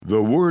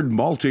The word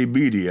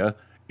multimedia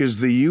is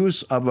the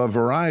use of a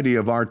variety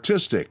of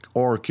artistic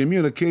or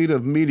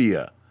communicative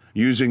media,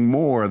 using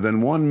more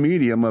than one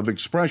medium of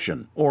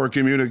expression or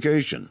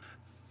communication.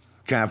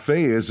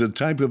 Cafe is a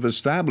type of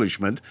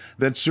establishment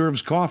that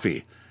serves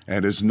coffee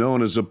and is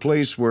known as a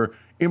place where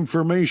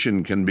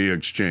information can be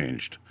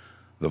exchanged.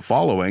 The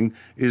following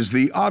is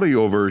the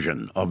audio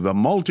version of the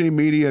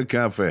Multimedia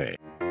Cafe.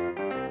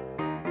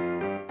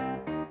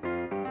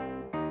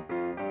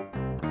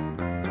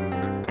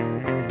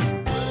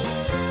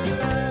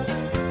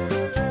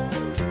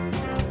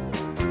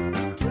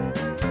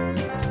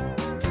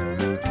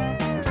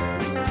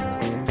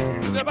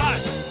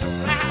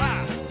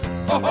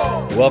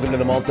 Welcome to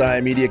the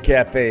Multimedia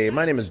Cafe.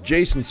 My name is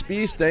Jason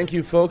Spees. Thank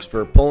you, folks,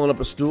 for pulling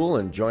up a stool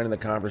and joining the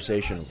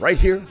conversation right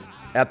here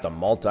at the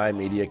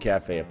Multimedia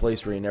Cafe, a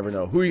place where you never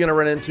know who you're going to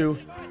run into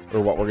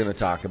or what we're going to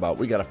talk about.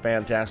 We got a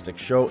fantastic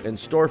show in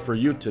store for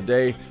you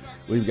today.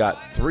 We've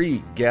got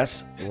 3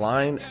 guests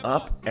lined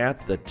up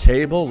at the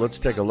table. Let's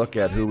take a look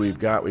at who we've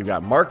got. We've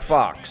got Mark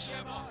Fox.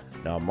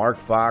 Now, Mark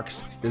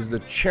Fox is the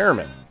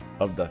chairman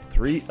of the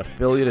 3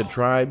 affiliated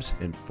tribes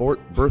in Fort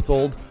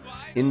Berthold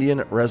Indian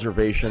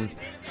Reservation.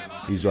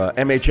 He's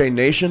MHA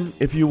Nation,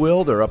 if you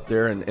will. They're up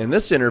there. And in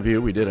this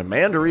interview, we did in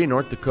Mandaree,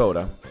 North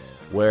Dakota,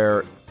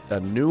 where a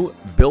new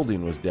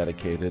building was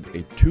dedicated,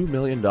 a $2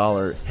 million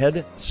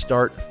Head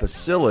Start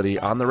facility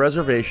on the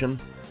reservation.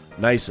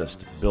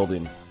 Nicest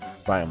building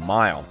by a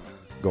mile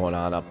going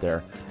on up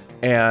there.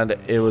 And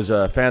it was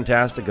a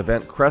fantastic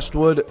event.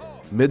 Crestwood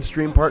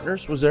Midstream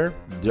Partners was there,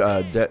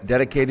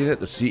 dedicating it.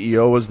 The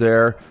CEO was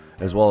there,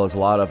 as well as a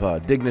lot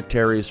of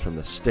dignitaries from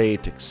the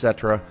state,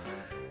 etc.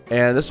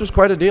 And this was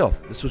quite a deal.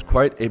 This was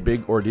quite a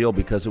big ordeal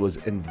because it was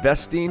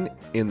investing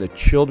in the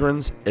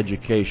children's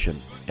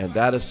education. And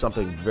that is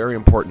something very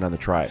important on the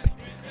tribe,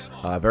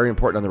 very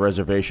important on the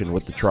reservation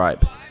with the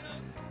tribe.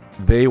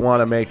 They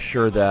want to make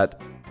sure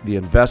that the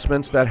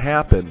investments that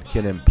happen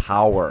can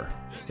empower,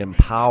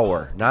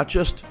 not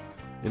just,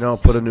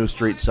 put a new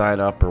street sign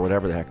up or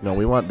whatever the heck. No,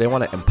 they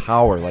want to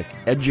empower, like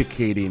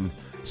educating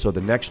so the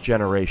next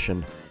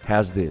generation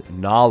has the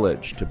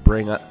knowledge to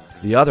bring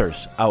the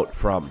others out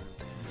from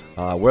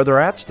where they're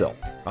at still,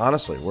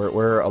 honestly,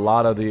 where a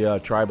lot of the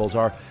tribals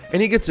are.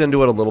 And he gets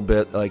into it a little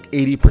bit, like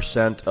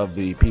 80% of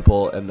the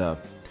people in the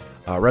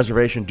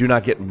reservation do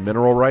not get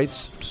mineral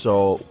rights.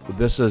 So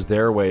this is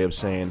their way of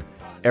saying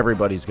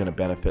everybody's going to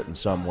benefit in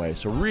some way.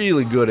 So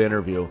really good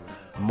interview.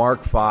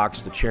 Mark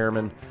Fox, the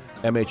chairman,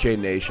 MHA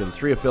Nation,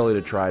 3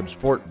 affiliated tribes,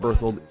 Fort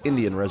Berthold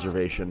Indian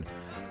Reservation,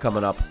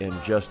 coming up in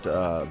just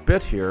a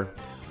bit here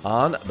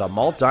on the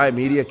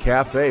Multimedia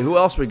Cafe. Who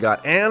else we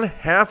got? Ann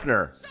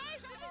Hafner.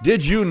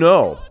 Did you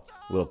know,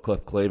 little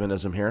Cliff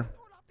Clavanism here,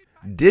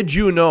 did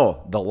you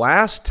know the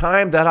last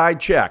time that I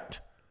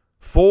checked,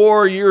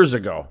 4 years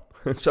ago,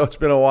 so it's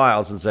been a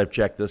while since I've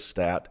checked this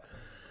stat,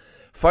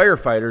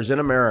 firefighters in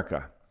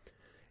America,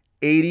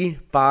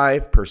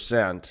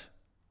 85%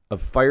 of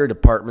fire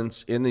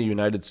departments in the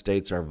United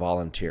States are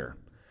volunteer.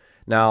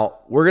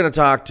 Now, we're going to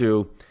talk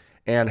to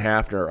Ann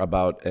Hafner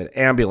about an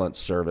ambulance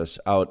service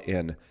out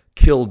in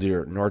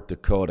Killdeer, North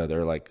Dakota.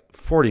 They're like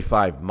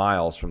 45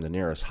 miles from the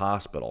nearest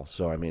hospital.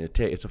 So, I mean,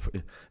 it's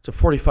a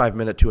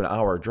 45-minute to an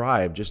hour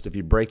drive just if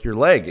you break your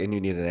leg and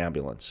you need an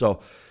ambulance. So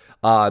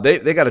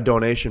they got a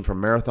donation from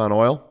Marathon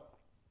Oil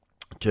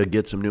to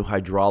get some new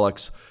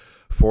hydraulics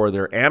for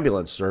their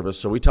ambulance service.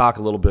 So we talk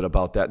a little bit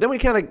about that. Then we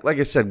kind of, like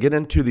I said, get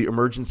into the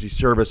emergency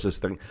services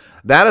thing.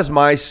 That is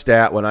my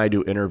stat when I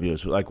do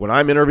interviews. Like when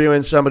I'm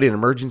interviewing somebody in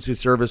emergency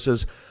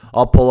services,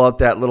 I'll pull out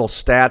that little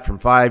stat from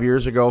 5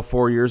 years ago,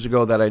 4 years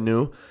ago that I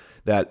knew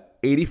that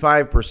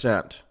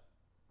 85%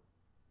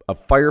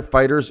 of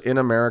firefighters in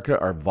America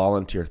are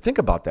volunteer. Think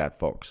about that,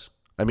 folks.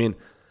 I mean,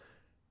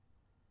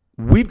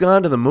 we've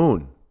gone to the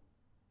moon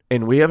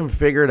and we haven't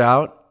figured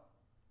out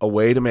a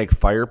way to make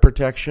fire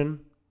protection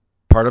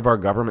part of our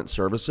government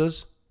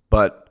services,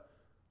 but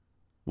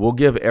we'll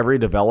give every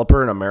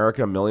developer in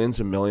America millions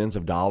and millions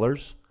of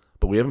dollars,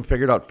 but we haven't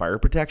figured out fire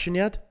protection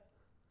yet?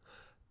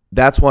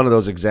 That's one of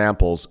those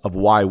examples of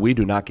why we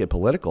do not get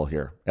political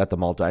here at the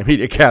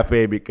Multimedia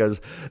Cafe, because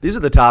these are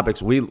the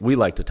topics we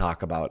like to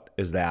talk about,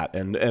 is that.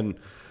 And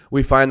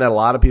we find that a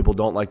lot of people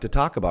don't like to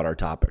talk about our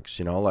topics,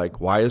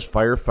 like why is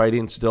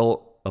firefighting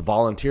still a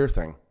volunteer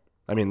thing?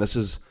 I mean,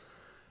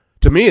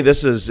 to me,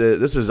 this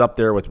is up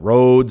there with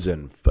roads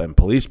and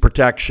police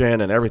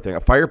protection and everything.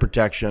 Fire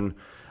protection,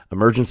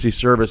 emergency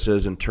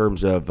services in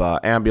terms of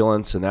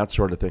ambulance and that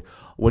sort of thing.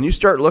 When you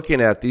start looking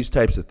at these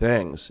types of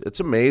things, it's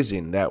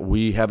amazing that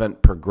we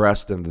haven't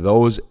progressed in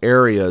those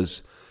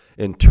areas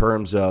in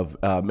terms of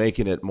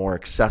making it more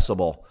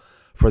accessible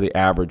for the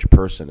average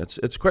person.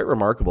 It's quite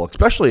remarkable,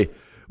 especially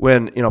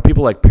when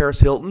people like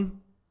Paris Hilton,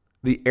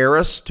 the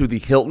heiress to the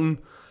Hilton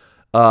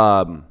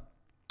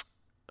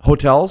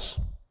hotels.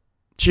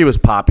 She was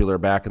popular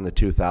back in the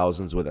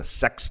 2000s with a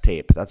sex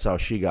tape. That's how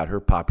she got her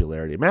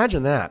popularity.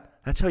 Imagine that.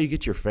 That's how you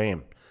get your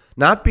fame.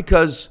 Not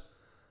because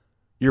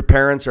your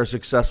parents are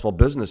successful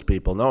business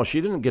people. No,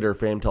 she didn't get her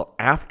fame till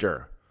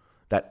after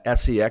that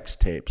SEX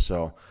tape.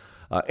 So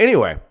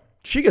anyway,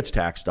 she gets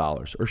tax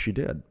dollars, or she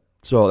did.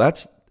 So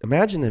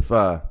imagine if,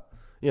 the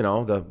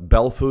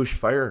Bellefouche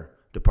Fire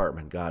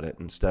Department got it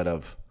instead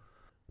of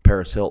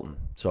Paris Hilton.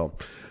 So,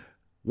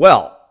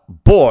 well,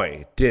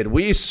 boy, did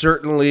we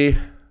certainly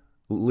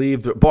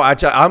leave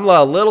I'm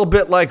a little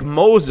bit like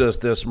Moses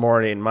this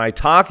morning. My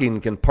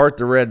talking can part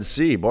the Red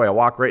Sea. Boy, I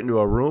walk right into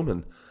a room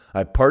and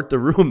I part the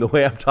room the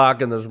way I'm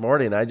talking this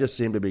morning. I just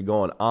seem to be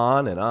going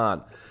on and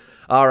on.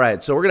 All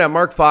right, so we're going to have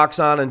Mark Fox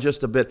on in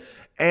just a bit.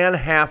 Ann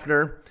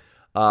Hafner,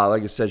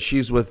 like I said,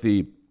 she's with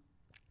the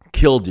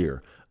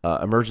Killdeer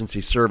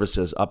Emergency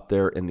Services up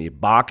there in the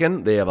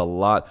Bakken. They have a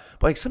lot,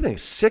 like something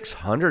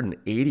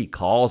 680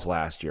 calls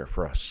last year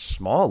for a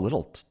small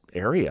little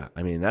area.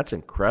 I mean, that's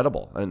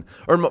incredible.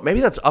 Or maybe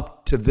that's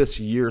up to this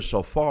year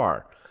so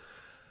far.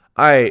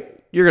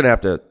 You're going to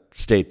have to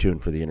stay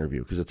tuned for the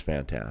interview because it's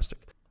fantastic.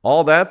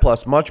 All that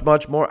plus much,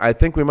 much more. I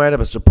think we might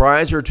have a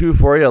surprise or two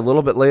for you a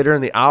little bit later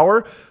in the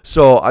hour.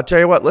 So I'll tell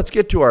you what, let's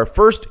get to our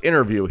first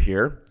interview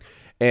here.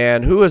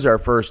 And who is our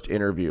first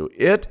interview?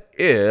 It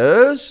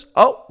is,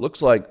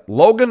 looks like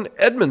Logan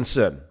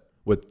Edmondson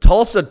with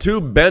Tulsa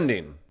Tube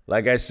Bending.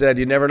 Like I said,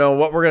 you never know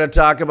what we're going to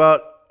talk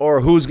about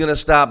or who's going to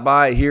stop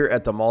by here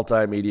at the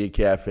Multimedia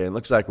Cafe. And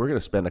looks like we're going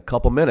to spend a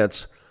couple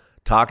minutes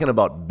talking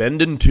about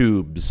bending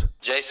tubes.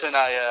 Jason,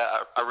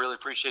 I really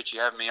appreciate you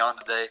having me on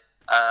today.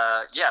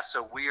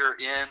 So we are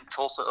in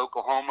Tulsa,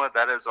 Oklahoma.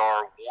 That is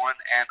our one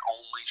and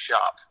only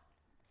shop.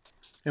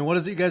 And what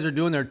is it you guys are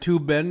doing there?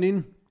 Tube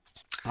bending?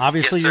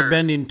 Obviously, yes, you're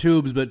bending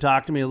tubes, but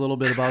talk to me a little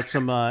bit about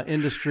some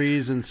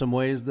industries and some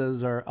ways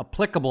those are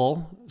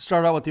applicable.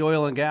 Start out with the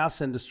oil and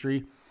gas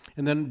industry,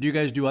 and then do you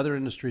guys do other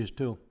industries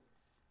too?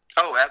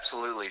 Oh,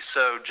 absolutely.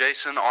 So,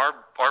 Jason, our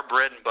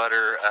bread and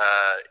butter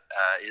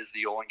is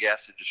the oil and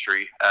gas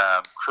industry.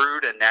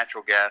 Crude and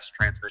natural gas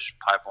transmission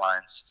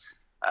pipelines,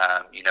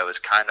 is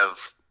kind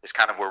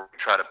of where we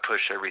try to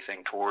push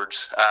everything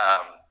towards.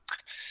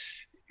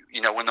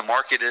 When the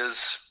market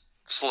is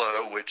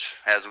slow, which,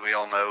 as we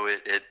all know,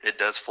 it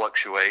does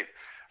fluctuate.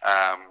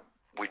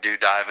 We do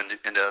dive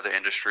into other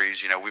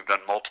industries. We've done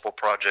multiple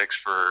projects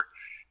for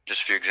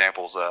just a few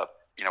examples.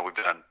 We've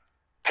done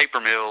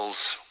paper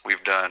mills.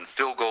 We've done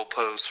field goal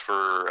posts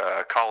for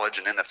college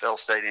and NFL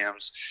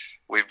stadiums.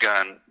 We've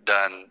done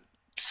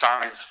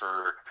signs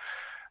for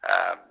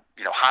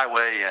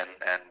highway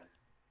and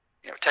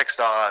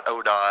TxDOT,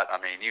 ODOT. I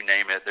mean, you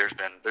name it. There's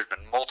been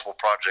multiple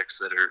projects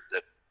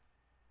that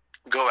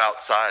go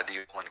outside the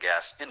oil and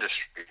gas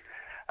industry.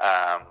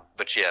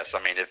 But yes,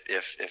 I mean,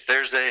 if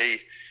there's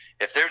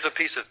a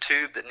piece of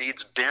tube that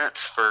needs bent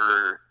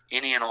for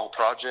any and all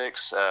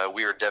projects,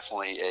 we are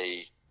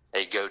definitely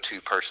a go-to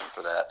person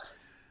for that.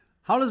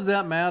 How does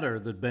that matter,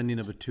 the bending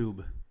of a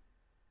tube?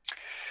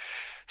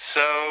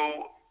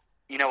 So,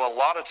 a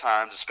lot of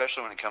times,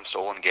 especially when it comes to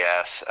oil and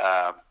gas,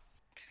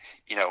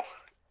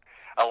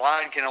 a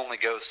line can only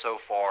go so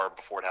far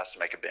before it has to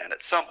make a bend.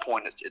 At some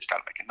point, it's got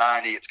to make a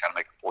 90. It's got to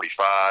make a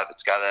 45.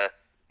 It's got to,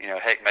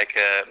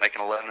 make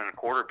an 11 and a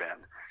quarter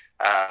bend.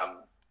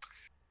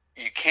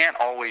 You can't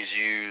always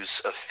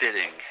use a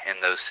fitting in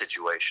those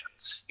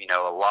situations. A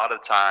lot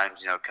of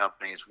times,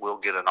 companies will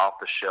get an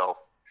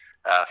off-the-shelf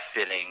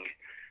fitting,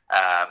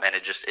 and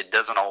it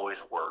doesn't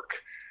always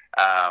work.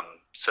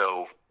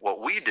 So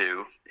what we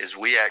do is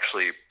we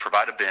actually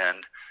provide a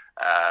bend.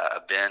 A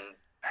bend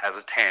has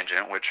a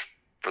tangent, which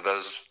for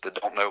those that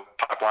don't know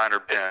pipeline or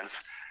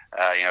bends,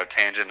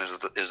 tangent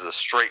is the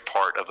straight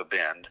part of a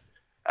bend,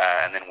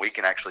 and then we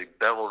can actually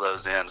bevel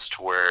those ends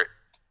to where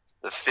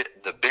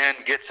the bend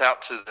gets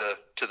out to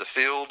the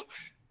field,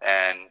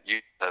 and you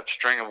have a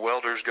string of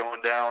welders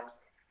going down.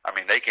 I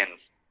mean, they can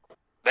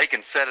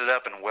set it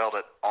up and weld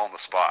it on the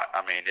spot.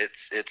 I mean,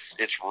 it's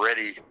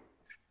ready.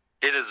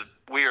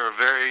 We are a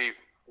very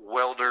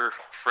welder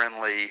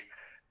friendly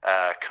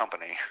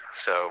company.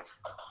 So.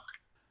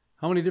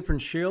 How many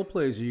different shale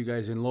plays are you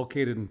guys in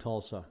located in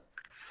Tulsa?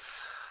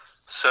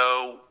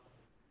 So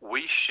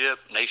we ship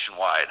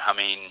nationwide. I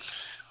mean,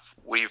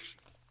 we've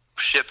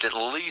shipped at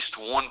least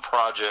one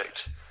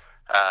project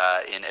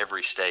in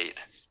every state.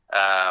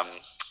 I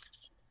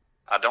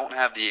don't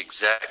have the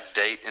exact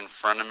date in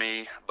front of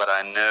me, but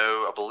I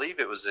believe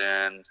it was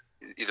in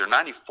either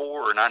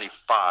 94 or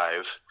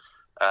 95.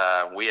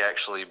 We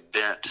actually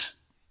bent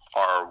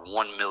our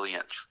 1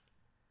 millionth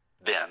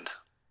bend.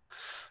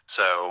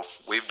 So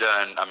we've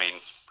done,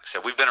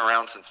 we've been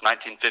around since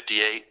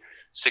 1958,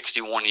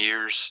 61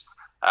 years.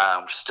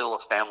 We're still a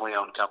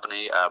family-owned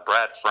company.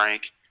 Brad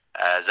Frank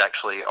is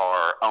actually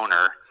our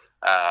owner,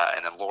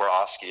 and then Laura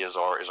Oski is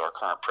our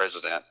current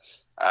president.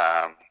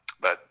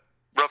 But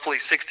roughly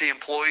 60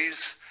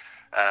 employees,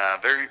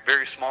 very,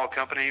 very small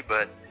company,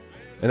 but.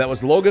 And that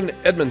was Logan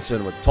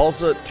Edmondson with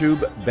Tulsa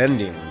Tube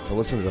Bending. To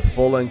listen to the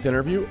full-length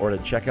interview or to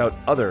check out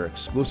other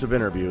exclusive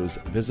interviews,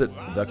 visit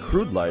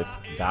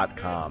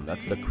thecrudelife.com.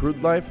 That's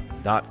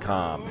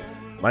thecrudelife.com.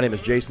 My name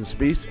is Jason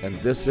Spees,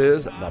 and this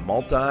is the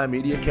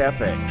Multimedia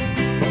Cafe.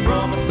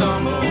 From a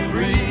summer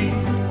breeze,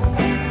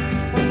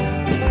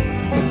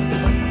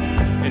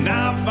 and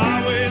I've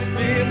always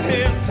been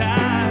held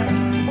tight,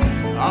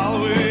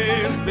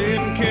 always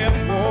been kept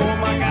warm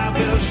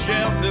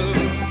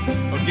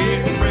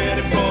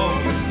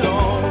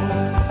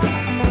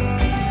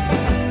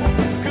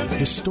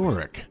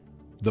Historic,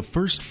 the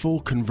first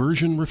full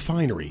conversion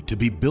refinery to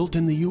be built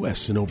in the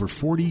U.S. in over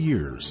 40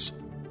 years.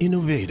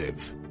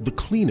 Innovative, the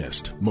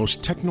cleanest,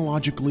 most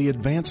technologically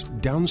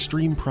advanced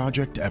downstream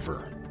project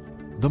ever.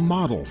 The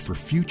model for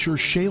future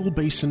shale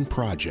basin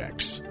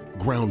projects.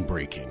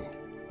 Groundbreaking,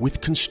 with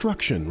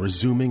construction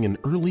resuming in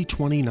early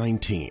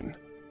 2019.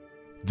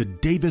 The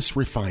Davis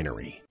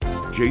Refinery.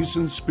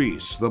 Jason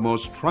Spiess, the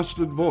most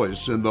trusted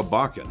voice in the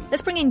Bakken.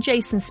 Let's bring in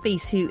Jason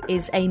Spiess, who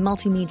is a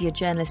multimedia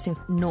journalist in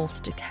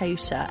North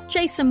Dakota.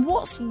 Jason,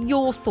 what's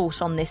your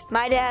thought on this?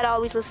 My dad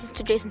always listens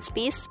to Jason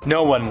Spiess.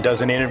 No one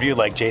does an interview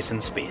like Jason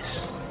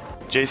Spiess.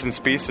 Jason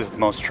Spiess is the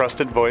most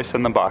trusted voice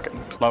in the Bakken.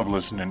 Love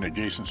listening to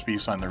Jason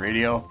Spiess on the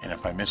radio, and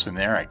if I miss him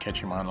there, I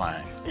catch him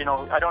online. You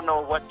know, I don't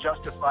know what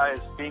justifies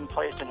being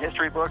placed in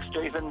history books,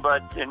 Jason,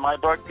 but in my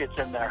book, it's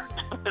in there.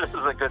 This is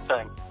a good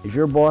thing. Is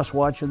your boss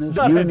watching this?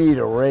 You need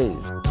a raise.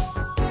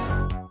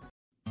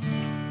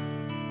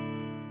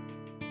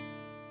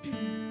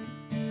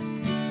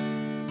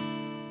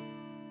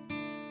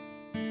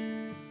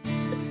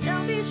 The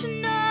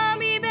Salvation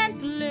Army band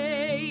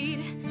played,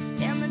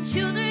 and the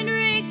children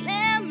drank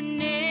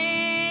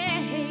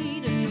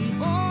lemonade, and the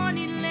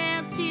morning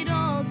lasted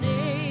all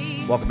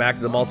day. Welcome back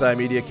to the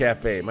Multimedia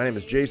Cafe. My name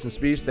is Jason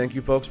Spiess. Thank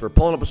you, folks, for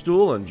pulling up a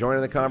stool and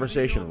joining the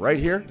conversation right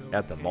here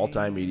at the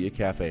Multimedia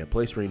Cafe, a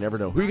place where you never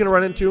know who you're going to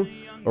run into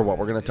or what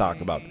we're going to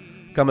talk about.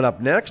 Coming up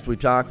next, we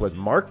talk with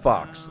Mark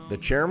Fox, the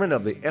chairman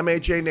of the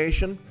MHA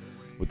Nation,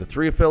 with the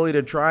 3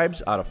 affiliated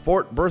tribes out of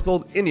Fort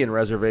Berthold Indian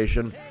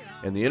Reservation.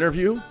 In the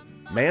interview,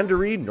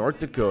 Mandaree, North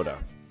Dakota.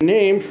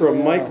 Name for a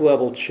mic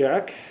level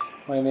check.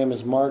 My name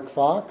is Mark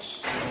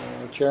Fox,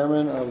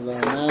 chairman of the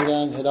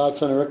Mandan,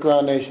 Hidatsa, and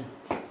Arikara Nation.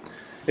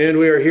 And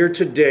we are here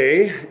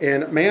today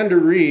in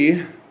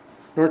Mandaree,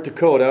 North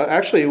Dakota.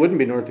 Actually, it wouldn't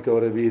be North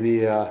Dakota. It would be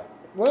the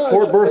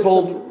Fort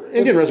Berthold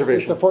Indian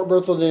Reservation. It's the Fort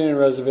Berthold Indian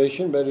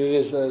Reservation, but it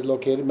is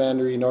located in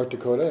Mandaree, North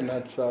Dakota, and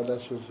that's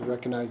was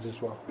recognized as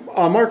well.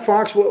 Mark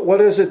Fox, what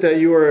is it that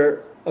you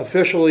are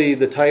officially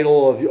the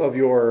title of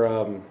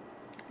your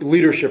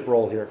leadership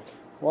role here?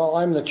 Well,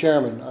 I'm the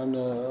chairman. I'm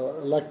the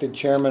elected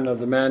chairman of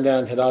the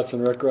Mandan, Hidatsa,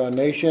 and Arikara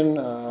Nation.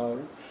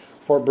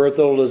 Fort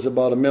Berthold is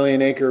about a 1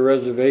 million acre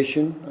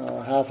reservation,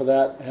 half of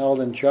that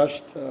held in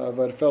trust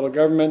by the federal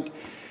government.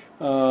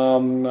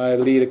 I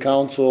lead a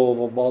council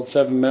of about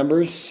 7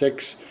 members,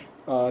 6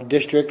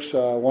 districts,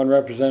 1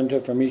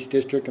 representative from each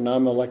district, and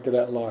I'm elected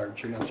at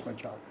large, and that's my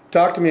job.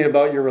 Talk to me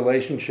about your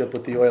relationship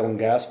with the oil and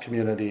gas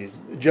community.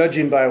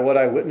 Judging by what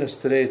I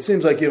witnessed today, it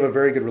seems like you have a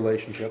very good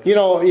relationship. You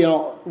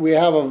know, we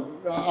have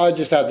I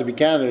just have to be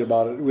candid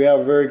about it. We have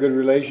a very good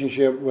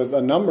relationship with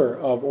a number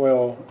of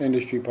oil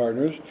industry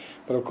partners,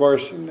 but of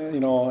course,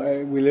 you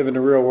know, we live in the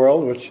real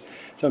world, which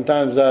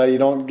sometimes you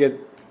don't get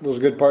those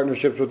good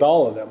partnerships with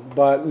all of them.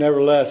 But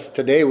nevertheless,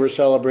 today we're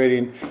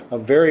celebrating a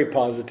very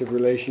positive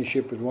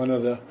relationship with one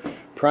of the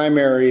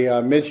primary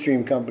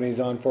midstream companies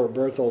on Fort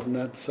Berthold, and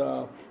that's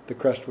the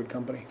Crestwood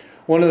company.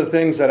 One of the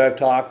things that I've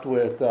talked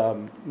with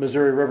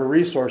Missouri River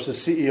Resources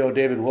CEO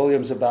David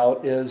Williams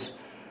about is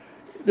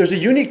there's a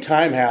unique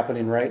time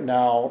happening right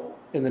now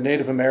in the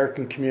Native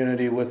American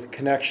community with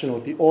connection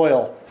with the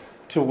oil,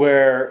 to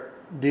where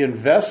the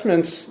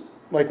investments,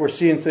 like we're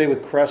seeing today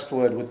with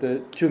Crestwood, with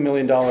the $2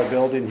 million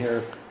building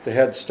here, the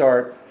Head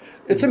Start,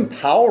 it's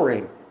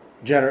empowering.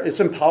 It's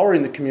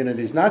empowering the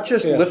communities, not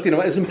just lifting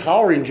them. It's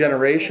empowering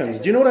generations.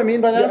 Do you know what I mean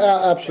by that?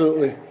 Yeah,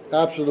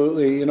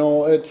 absolutely. You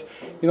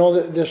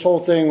know, this whole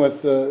thing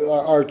with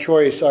our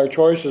choice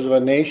as of a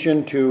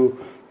nation to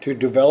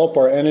develop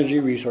our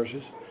energy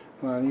resources.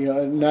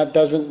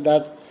 That's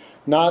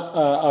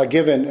not a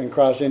given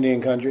across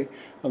Indian country.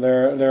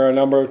 There are a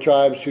number of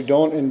tribes who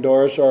don't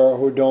endorse or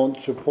who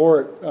don't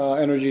support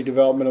energy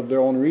development of their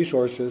own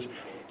resources.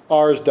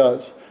 Ours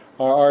does.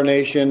 Our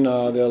nation,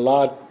 the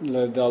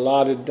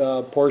allotted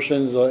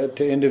portions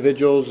to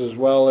individuals as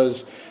well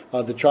as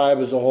the tribe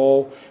as a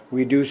whole,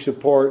 we do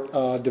support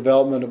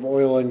development of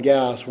oil and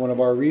gas, one of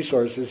our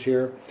resources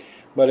here.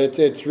 But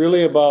it's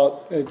really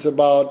about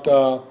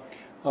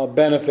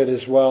benefit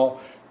as well.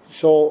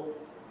 So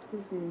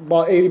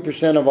about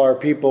 80% of our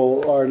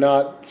people are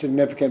not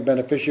significant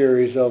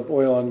beneficiaries of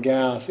oil and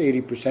gas.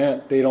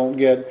 80%. They don't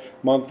get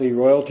monthly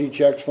royalty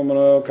checks from an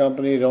oil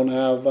company. They don't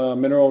have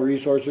mineral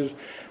resources.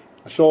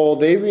 So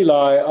they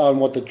rely on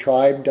what the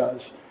tribe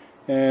does.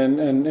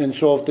 And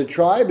so if the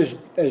tribe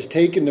has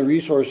taken the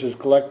resources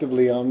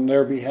collectively on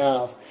their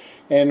behalf,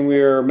 and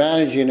we're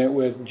managing it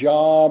with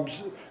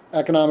jobs,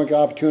 economic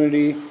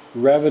opportunity,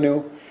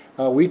 revenue,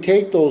 we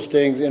take those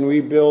things and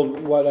we build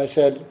what I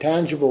said,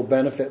 tangible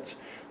benefits.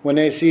 When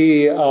they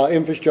see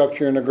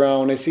infrastructure in the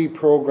ground, they see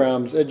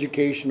programs,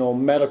 educational,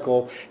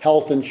 medical,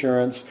 health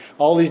insurance,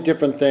 all these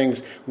different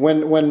things.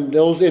 When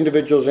those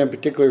individuals in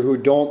particular who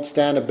don't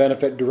stand to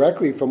benefit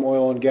directly from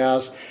oil and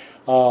gas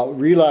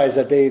realize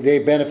that they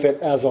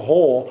benefit as a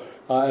whole,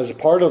 as a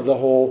part of the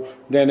whole,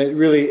 then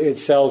it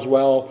sells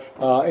well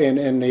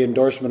in the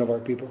endorsement of our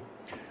people.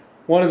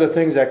 One of the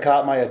things that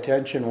caught my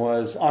attention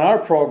was on our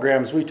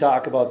programs we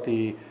talk about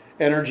the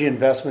energy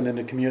investment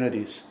into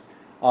communities.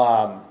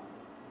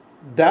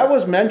 that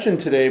was mentioned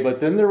today, but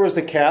then there was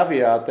the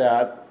caveat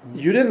that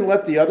you didn't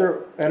let the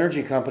other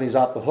energy companies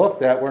off the hook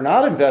that were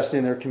not investing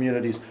in their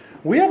communities.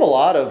 We have a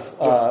lot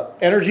of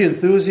energy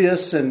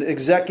enthusiasts and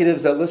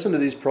executives that listen to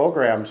these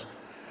programs.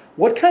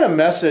 What kind of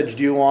message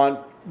do you want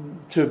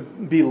to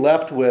be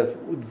left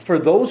with for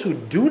those who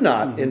do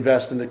not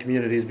invest in the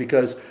communities?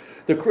 Because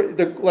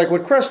like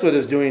what Crestwood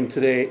is doing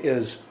today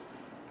is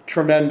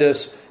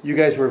tremendous. You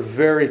guys were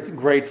very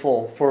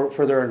grateful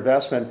for their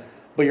investment,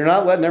 but you're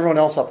not letting everyone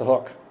else off the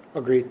hook.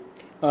 Agreed.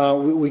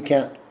 We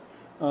can't.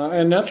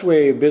 And that's the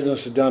way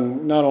business is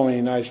done, not only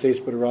in the United States,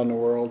 but around the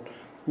world.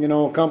 You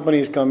know,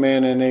 companies come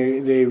in and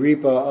they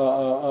reap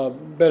a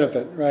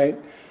benefit, right?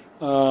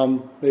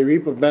 They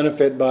reap a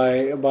benefit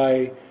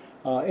by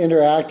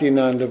interacting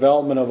on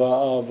development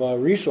of a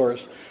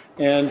resource.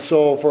 And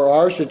so for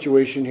our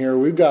situation here,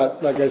 we've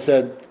got, like I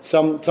said,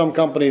 some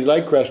companies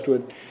like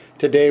Crestwood.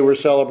 Today we're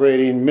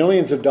celebrating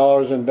millions of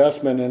dollars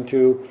investment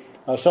into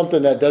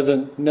something that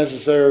doesn't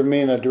necessarily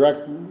mean a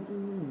direct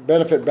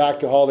benefit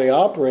back to how they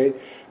operate,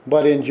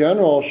 but in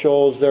general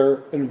shows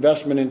their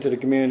investment into the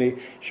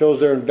community, shows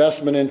their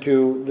investment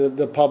into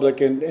the public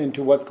and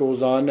into what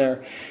goes on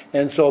there.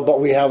 And so, but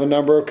we have a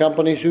number of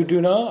companies who do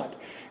not.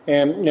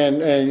 And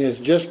it's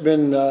just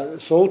been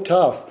so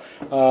tough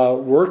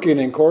working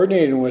and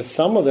coordinating with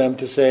some of them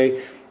to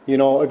say, you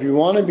know, if you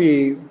want to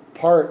be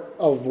part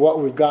of what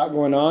we've got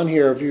going on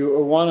here, if you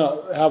want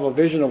to have a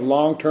vision of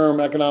long-term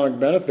economic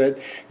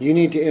benefit, you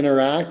need to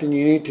interact and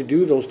you need to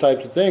do those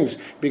types of things,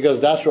 because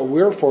that's what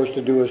we're forced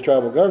to do as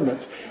tribal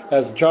governments.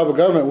 As a tribal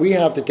government, we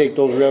have to take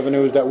those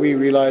revenues that we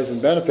realize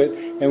and benefit,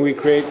 and we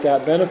create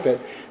that benefit.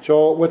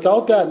 So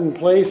without that in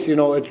place, you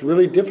know, it's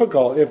really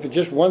difficult. If it's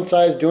just one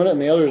side's doing it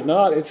and the other's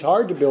not, it's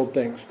hard to build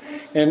things.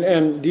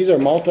 And these are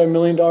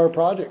multi-million-dollar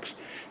projects.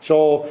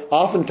 So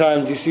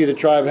oftentimes you see the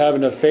tribe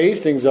having to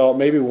phase things out,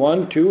 maybe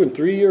 1, 2, and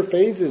 3 year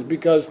phases,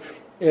 because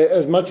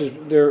as much as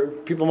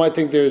people might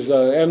think there's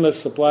an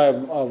endless supply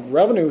of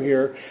revenue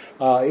here,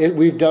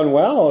 we've done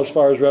well as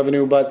far as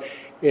revenue, but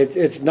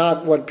it's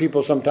not what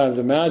people sometimes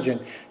imagine.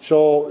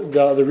 So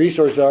the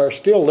resources are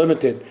still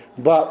limited,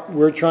 but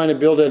we're trying to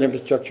build that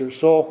infrastructure.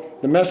 So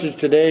the message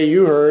today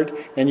you heard,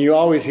 and you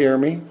always hear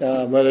me,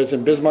 whether it's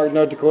in Bismarck,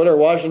 North Dakota, or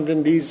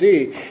Washington,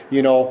 D.C.,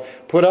 you know,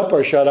 put up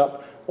or shut up.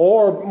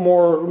 Or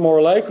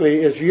more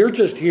likely, if you're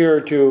just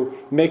here to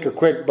make a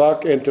quick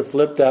buck and to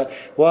flip that,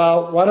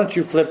 well, why don't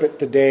you flip it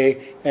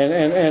today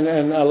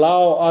and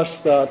allow us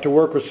to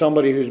work with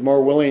somebody who's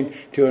more willing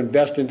to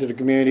invest into the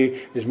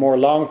community, is more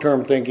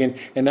long-term thinking,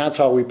 and that's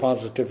how we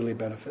positively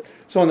benefit.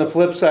 So on the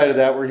flip side of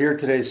that, we're here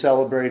today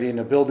celebrating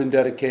a building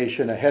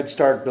dedication, a Head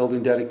Start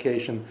building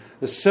dedication.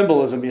 The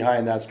symbolism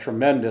behind that's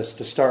tremendous,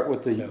 to start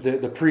with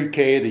the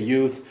pre-K, the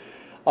youth.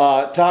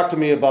 Talk to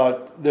me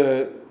about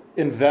the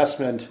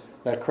investment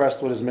that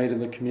Crestwood has made in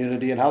the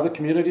community and how the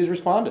community has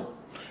responded.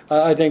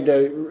 I think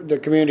that the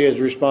community has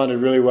responded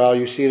really well.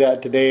 You see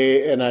that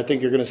today, and I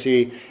think you're going to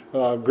see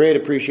great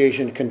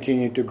appreciation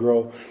continue to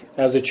grow.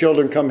 As the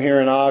children come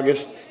here in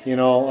August, you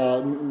know, a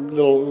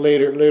little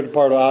later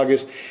part of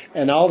August,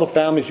 and all the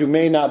families who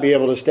may not be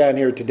able to stand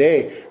here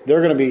today,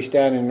 they're going to be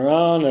standing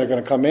around, they're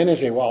going to come in and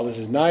say, wow, this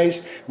is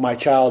nice, my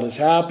child is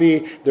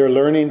happy, they're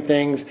learning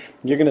things.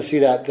 You're going to see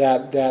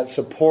that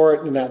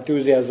support and that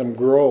enthusiasm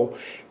grow.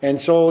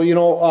 And so, you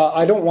know,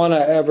 I don't want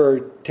to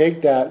ever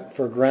take that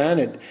for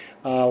granted.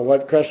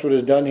 What Crestwood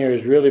has done here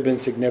has really been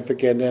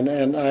significant,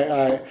 and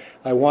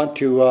I want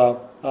to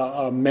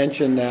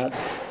mention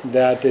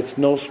that it's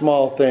no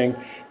small thing.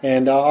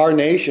 And our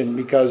nation,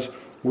 because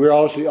we're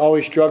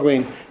always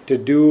struggling to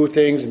do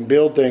things and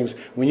build things.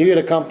 When you get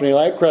a company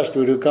like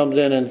Crestwood who comes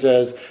in and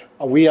says,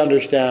 we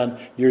understand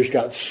you've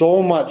got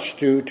so much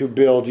to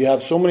build, you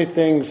have so many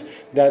things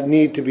that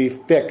need to be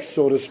fixed,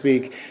 so to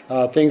speak,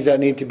 things that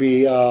need to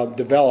be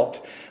developed.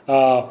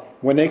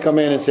 When they come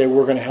in and say,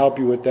 we're going to help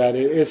you with that,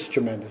 it's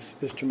tremendous.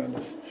 It's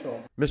tremendous.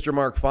 So, Mr.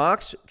 Mark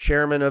Fox,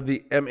 chairman of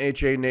the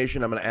MHA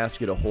Nation, I'm going to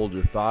ask you to hold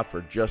your thought for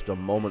just a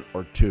moment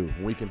or two.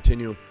 We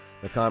continue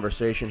the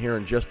conversation here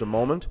in just a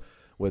moment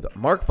with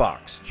Mark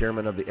Fox,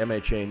 chairman of the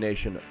MHA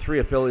Nation, 3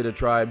 affiliated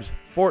tribes,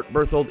 Fort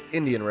Berthold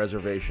Indian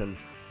Reservation.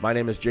 My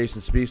name is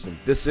Jason Spiess, and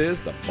this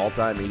is the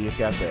MultiMedia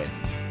Cafe.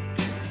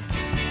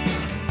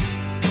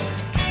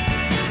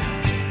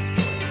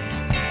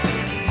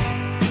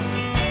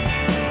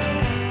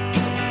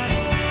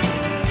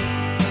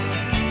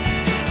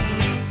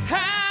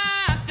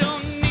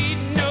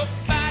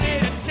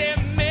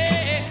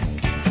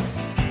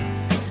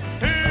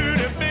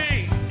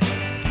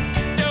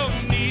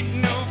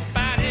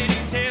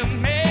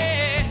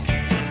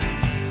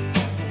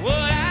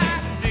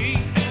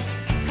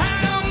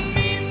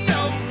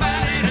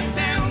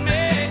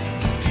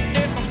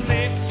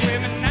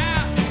 Swimming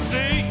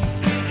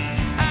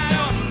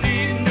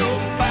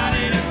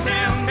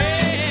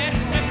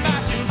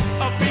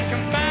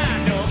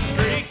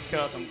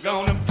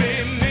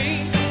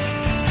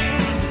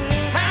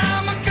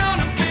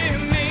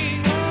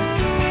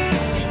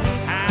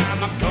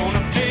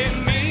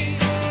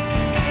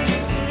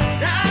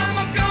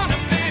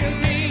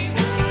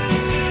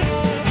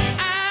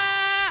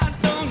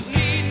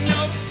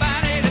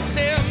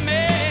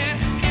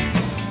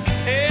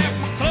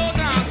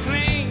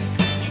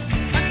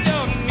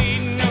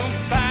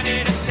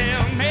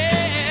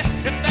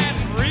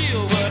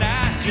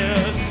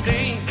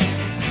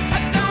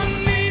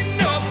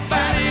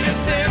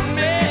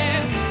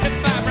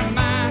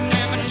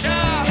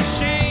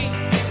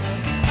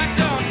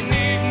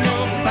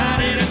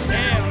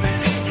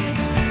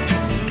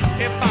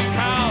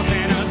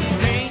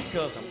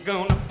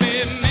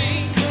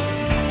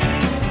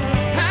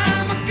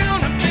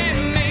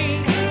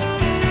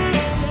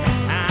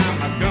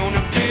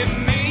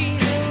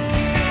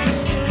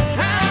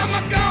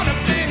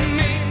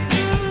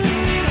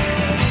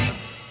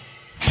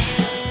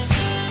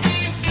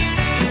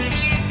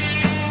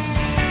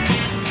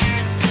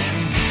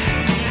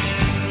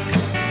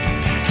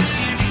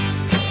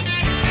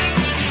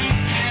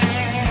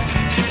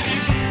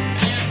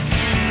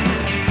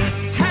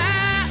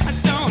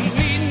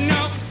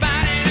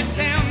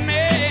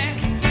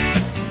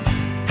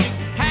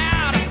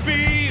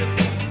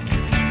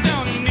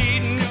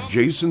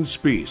Jason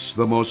Spiess,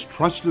 the most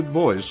trusted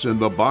voice in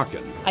the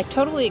Bakken. I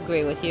totally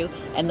agree with you,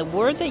 and the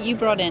word that you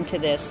brought into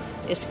this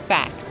is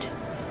fact.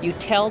 You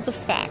tell the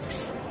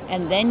facts,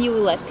 and then you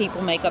let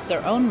people make up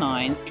their own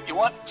minds. You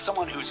want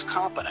someone who's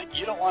competent.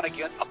 You don't want to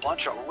get a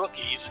bunch of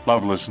rookies.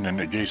 Love listening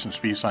to Jason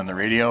Spiess on the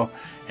radio,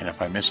 and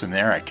if I miss him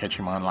there, I catch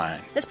him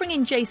online. Let's bring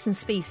in Jason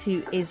Spiess,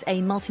 who is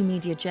a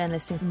multimedia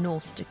journalist in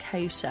North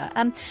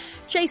Dakota.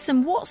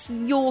 Jason, what's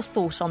your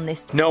thought on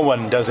this? No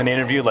one does an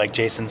interview like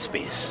Jason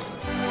Spiess.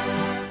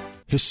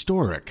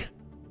 Historic.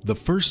 The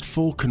first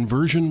full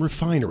conversion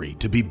refinery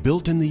to be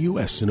built in the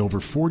U.S. in over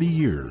 40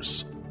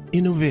 years.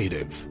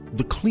 Innovative.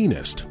 The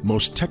cleanest,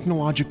 most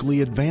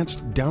technologically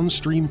advanced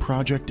downstream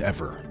project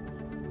ever.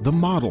 The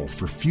model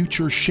for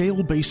future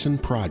shale basin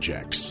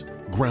projects.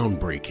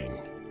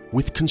 Groundbreaking.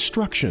 With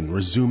construction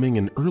resuming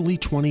in early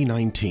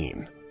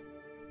 2019.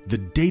 The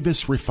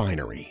Davis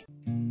Refinery.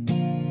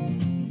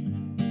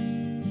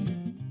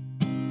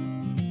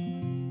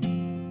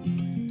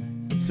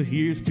 So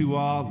here's to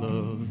all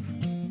of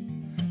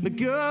the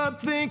good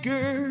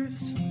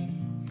thinkers,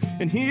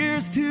 and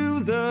here's to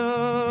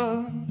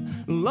the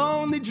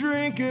lonely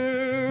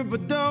drinker,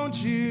 but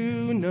don't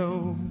you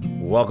know?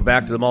 Welcome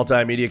back to the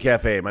Multimedia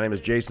Cafe. My name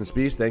is Jason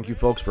Spiess. Thank you,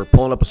 folks, for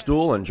pulling up a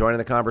stool and joining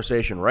the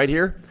conversation right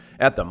here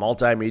at the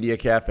Multimedia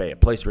Cafe, a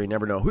place where you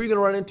never know who you're going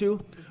to run into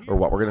or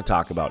what we're going to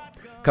talk about.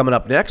 Coming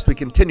up next, we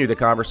continue the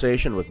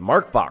conversation with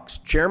Mark Fox,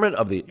 chairman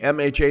of the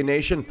MHA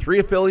Nation, 3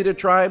 affiliated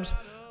tribes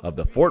of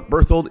the Fort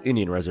Berthold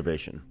Indian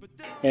Reservation.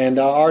 And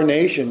our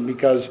nation,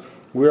 because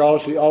we're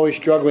always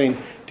struggling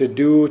to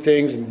do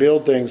things and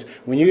build things.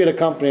 When you get a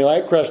company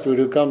like Crestwood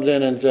who comes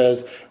in and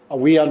says,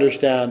 we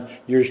understand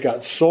you've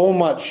got so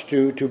much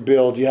to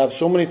build. You have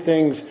so many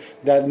things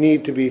that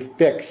need to be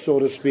fixed, so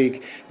to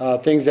speak,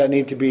 things that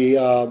need to be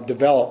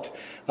developed.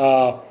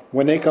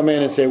 When they come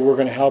in and say, we're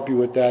going to help you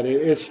with that,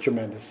 it's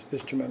tremendous.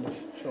 It's tremendous.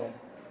 So,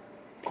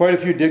 quite a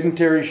few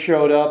dignitaries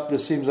showed up.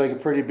 This seems like a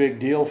pretty big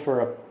deal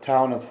for a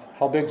town of,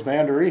 how big's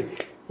Mandaree?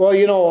 Well,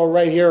 you know,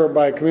 right here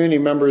by community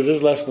members,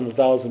 there's less than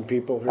 1,000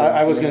 people. Here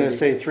I was going to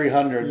say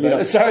 300,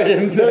 but sorry,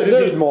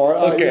 there's more.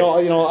 Okay.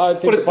 I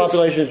think the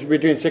population is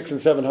between 600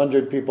 and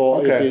 700 people.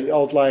 Okay. If you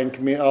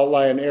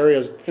outlying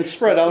areas. It's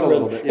spread out a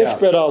little bit. Yeah. It's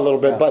spread out a little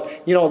bit,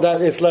 but you know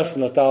that it's less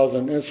than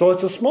 1,000, and so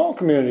it's a small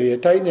community, a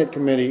tight knit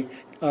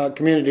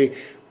community.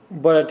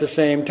 But at the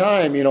same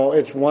time, you know,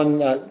 it's one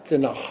that's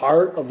in the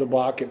heart of the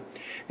Bakken.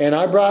 And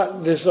I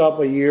brought this up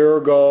a year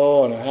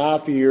ago and a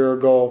half a year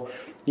ago.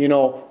 You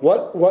know,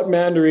 what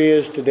Mandaree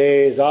is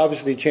today is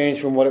obviously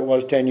changed from what it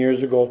was 10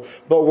 years ago.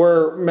 But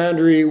where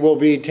Mandaree will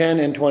be 10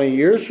 and 20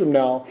 years from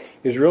now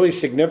is really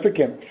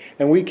significant.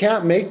 And we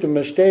can't make the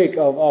mistake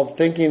of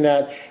thinking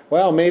that,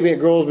 well, maybe it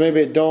grows,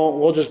 maybe it don't.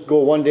 We'll just go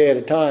one day at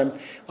a time.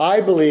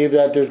 I believe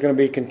that there's going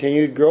to be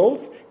continued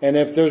growth. And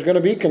if there's going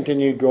to be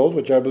continued growth,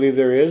 which I believe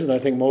there is, and I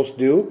think most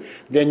do,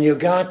 then you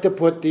got to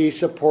put the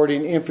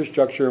supporting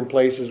infrastructure in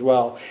place as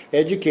well.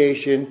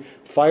 Education,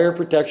 fire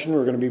protection.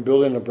 We're going to be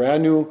building a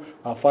brand new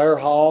fire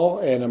hall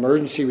and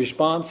emergency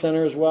response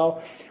center as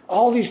well.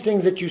 All these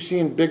things that you see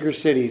in bigger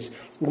cities,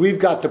 we've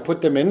got to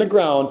put them in the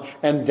ground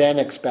and then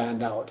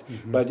expand out.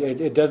 Mm-hmm. But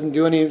it doesn't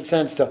do any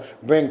sense to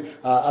bring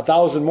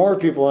 1,000 more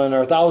people in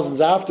or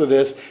thousands after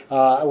this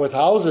with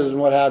houses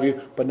and what have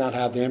you, but not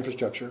have the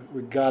infrastructure.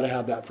 We've got to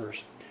have that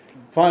first.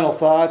 Final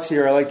thoughts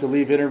here. I like to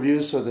leave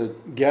interviews so the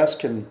guests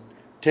can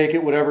take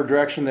it whatever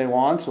direction they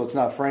want, so it's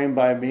not framed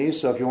by me.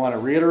 So if you want to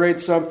reiterate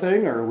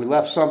something or we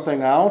left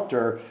something out,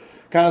 or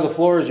kind of the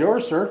floor is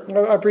yours, sir.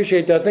 I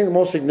appreciate that. I think the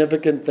most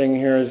significant thing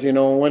here is, you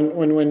know,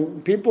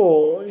 when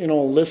people, you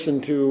know,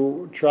 listen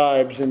to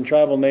tribes and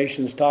tribal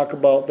nations talk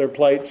about their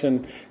plights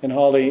and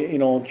how they, you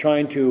know,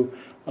 trying to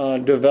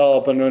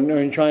develop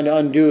and trying to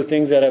undo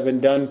things that have been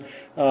done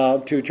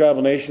to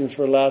tribal nations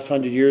for the last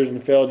 100 years in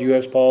failed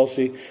U.S.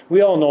 policy.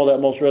 We all know that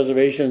most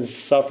reservations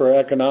suffer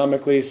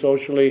economically,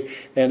 socially,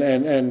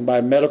 and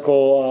by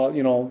medical,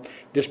 you know,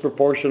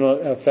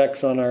 disproportionate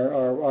effects on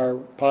our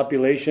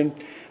population.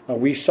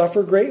 We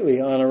suffer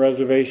greatly on a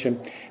reservation.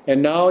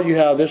 And now you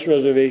have this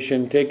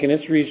reservation taking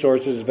its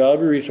resources,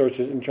 valuable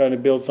resources, and trying to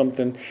build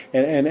something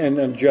and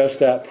address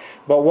that.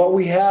 But what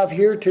we have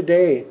here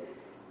today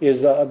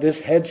is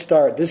this Head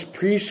Start, this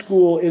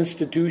preschool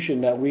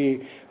institution that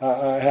we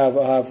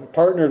have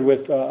partnered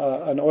with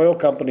an oil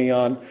company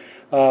on.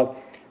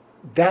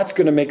 That's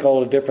going to make all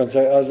the difference.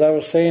 As I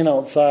was saying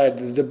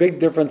outside, the big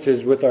difference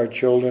is with our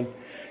children.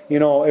 You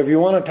know, if you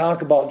want to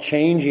talk about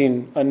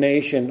changing a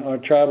nation, our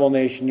tribal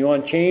nation, you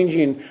want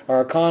changing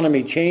our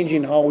economy,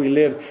 changing how we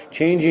live,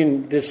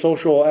 changing this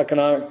social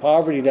economic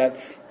poverty that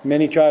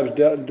many tribes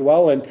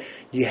dwell in,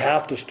 you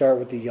have to start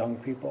with the young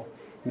people.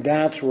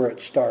 That's where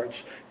it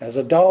starts. As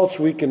adults,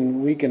 we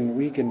can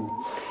you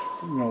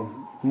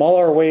know, mull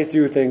our way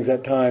through things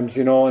at times,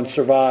 you know, and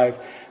survive.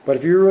 But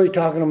if you're really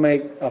talking to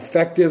make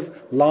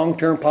effective,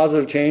 long-term,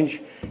 positive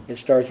change, it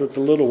starts with the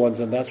little ones,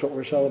 and that's what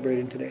we're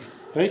celebrating today.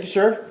 Thank you,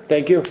 sir.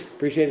 Thank you.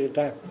 Appreciate your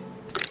time.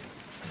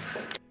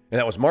 And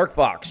that was Mark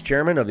Fox,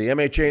 chairman of the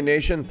MHA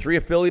Nation, 3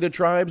 affiliated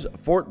tribes,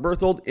 Fort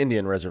Berthold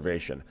Indian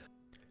Reservation.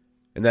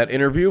 In that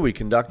interview we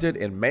conducted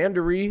in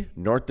Mandaree,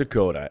 North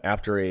Dakota,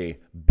 after a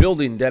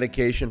building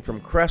dedication from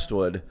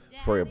Crestwood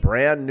for a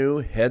brand new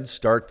Head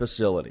Start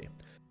facility.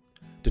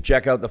 To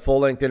check out the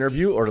full-length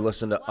interview or to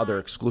listen to other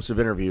exclusive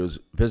interviews,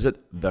 visit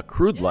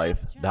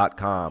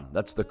thecrudelife.com.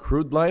 That's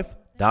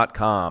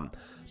thecrudelife.com.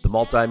 The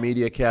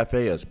Multimedia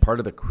Cafe is part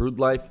of the Crude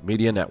Life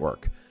Media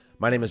Network.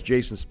 My name is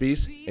Jason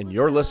Spees, and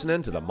you're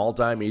listening to the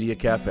Multimedia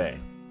Cafe.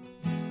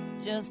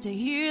 Just to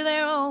hear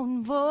their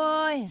own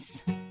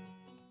voice.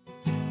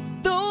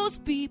 Those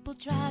people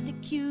tried to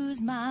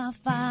accuse my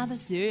father,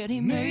 said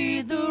he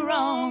made the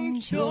wrong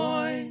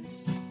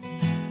choice.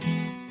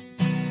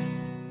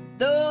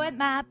 Though it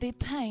might be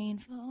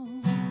painful,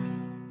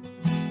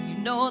 you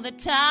know that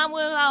time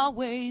will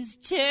always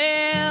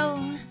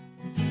tell.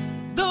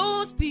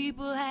 Those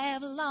people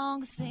have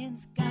long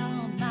since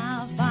gone,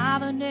 my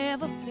father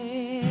never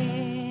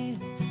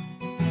failed.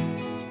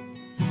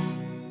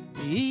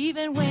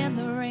 Even when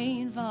the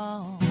rain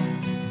falls,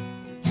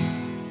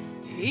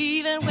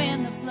 even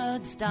when the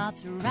flood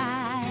starts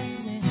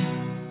rising,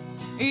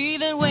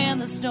 even when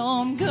the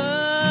storm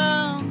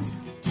comes,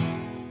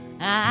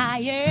 I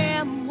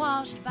am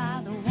washed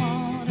by the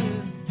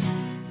water.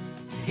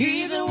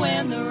 Even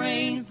when the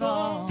rain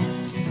falls,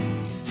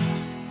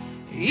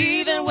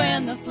 even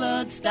when the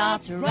flood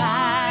starts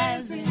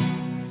rising,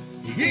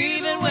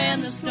 even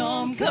when the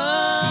storm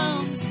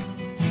comes,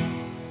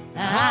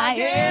 I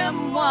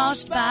am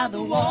washed by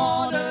the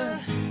water.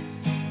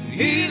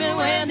 Even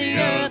when the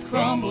earth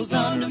crumbles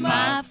under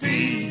my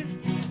feet,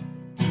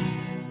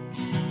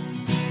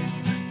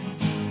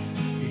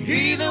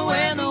 even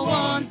when the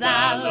ones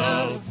I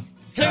love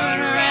turn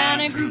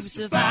around and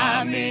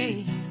crucify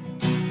me,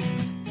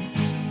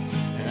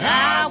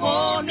 I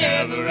won't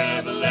ever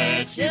ever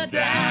let you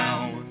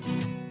down.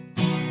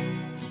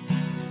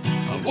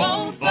 I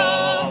won't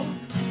fall,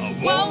 I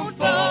won't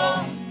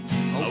fall,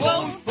 I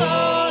won't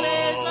fall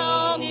as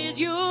long as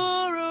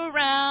you're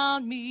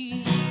around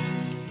me.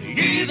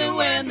 Even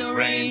when the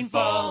rain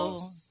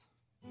falls,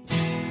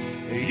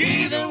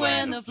 even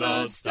when the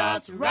flood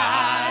starts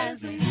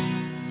rising,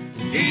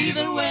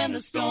 even when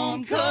the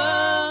storm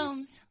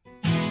comes,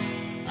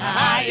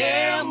 I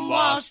am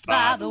washed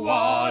by the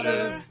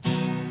water.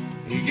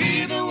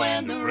 Even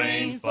when the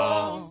rain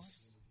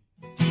falls,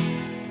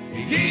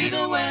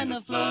 even when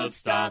the flood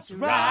starts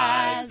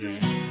rising,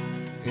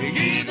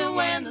 even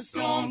when the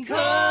storm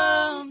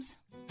comes,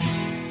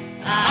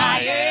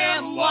 I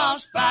am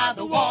washed by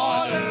the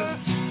water.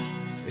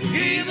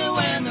 Even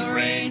when the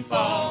rain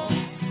falls,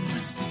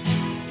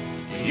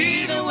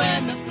 even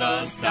when the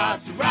flood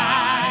starts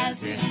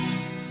rising,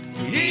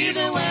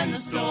 even when the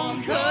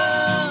storm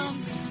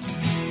comes,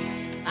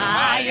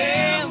 I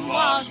am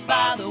washed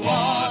by the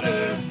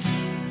water.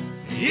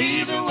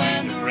 Even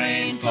when the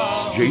rain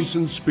falls.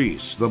 Jason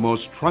Spees, the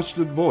most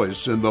trusted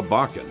voice in the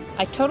Bakken.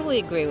 I totally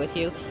agree with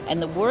you,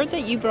 and the word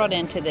that you brought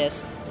into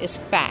this is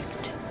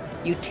fact.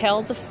 You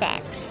tell the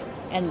facts,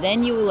 and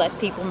then you let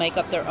people make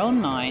up their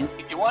own minds.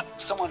 You want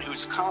someone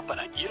who's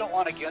competent. You don't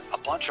want to get a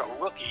bunch of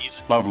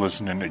rookies. Love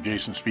listening to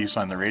Jason Spees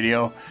on the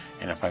radio,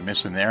 and if I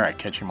miss him there, I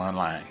catch him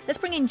online. Let's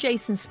bring in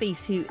Jason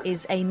Spees, who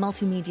is a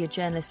multimedia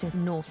journalist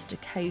in North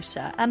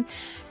Dakota.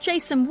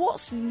 Jason,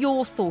 what's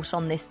your thought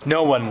on this?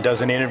 No one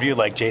does an interview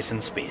like Jason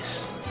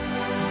Spees.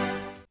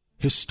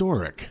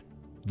 Historic.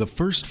 The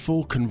first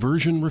full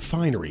conversion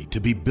refinery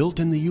to be built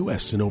in the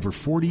U.S. in over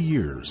 40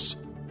 years.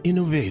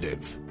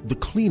 Innovative. The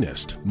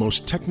cleanest,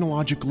 most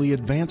technologically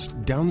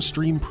advanced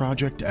downstream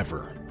project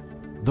ever.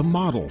 The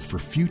model for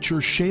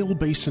future shale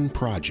basin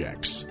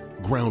projects.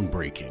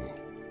 Groundbreaking.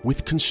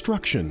 With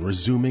construction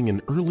resuming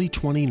in early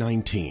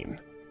 2019.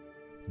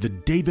 The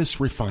Davis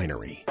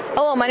Refinery.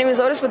 Hello, my name is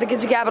Otis with the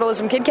Kids of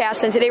Capitalism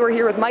Kidcast, and today we're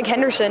here with Mike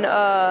Henderson,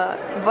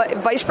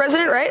 Vice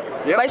President, right?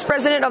 Yep. Vice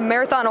President of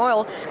Marathon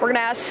Oil. We're going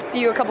to ask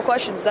you a couple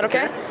questions. Is that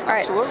okay? All right.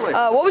 Absolutely.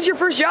 What was your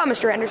first job,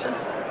 Mr. Henderson?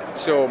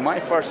 So my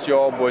first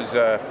job was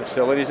a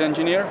facilities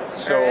engineer.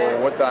 So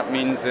what that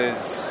means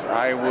is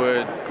I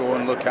would go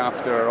and look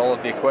after all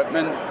of the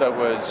equipment that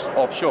was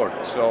offshore.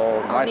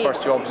 So my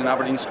first job was in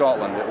Aberdeen,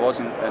 Scotland. It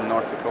wasn't in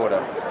North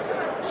Dakota.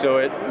 So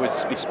it was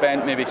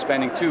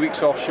spending 2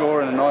 weeks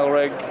offshore in an oil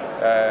rig,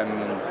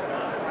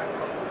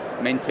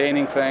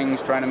 maintaining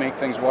things, trying to make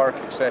things work,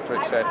 etc.,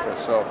 etc.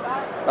 So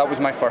that was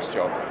my first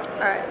job. All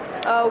right.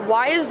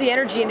 Why is the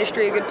energy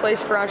industry a good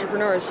place for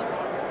entrepreneurs?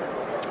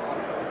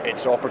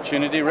 It's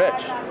opportunity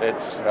rich.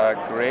 It's a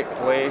great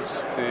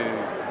place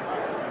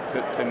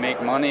to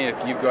make money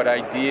if you've got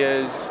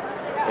ideas,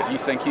 if you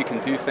think you can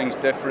do things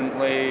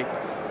differently.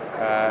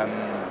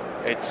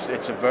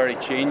 It's a very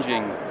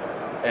changing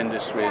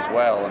industry as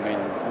well. I mean,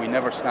 we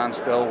never stand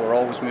still. We're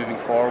always moving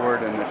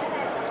forward, and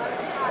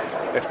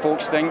if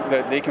folks think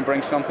that they can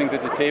bring something to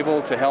the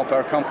table to help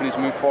our companies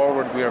move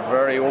forward, we are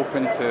very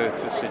open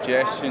to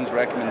suggestions,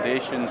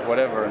 recommendations,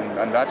 whatever,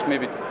 and that's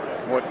maybe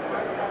what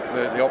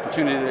the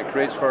opportunity that it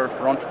creates for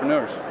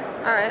entrepreneurs.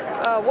 All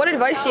right. What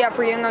advice do you have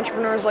for young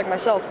entrepreneurs like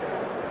myself?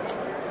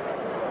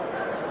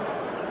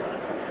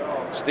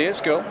 Stay at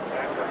school,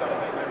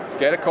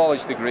 get a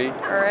college degree,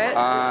 all right,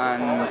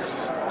 and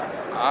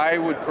I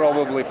would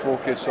probably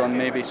focus on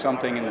maybe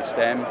something in the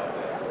STEM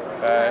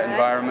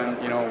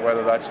environment,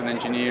 whether that's in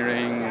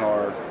engineering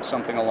or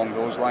something along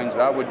those lines.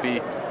 That would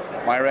be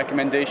my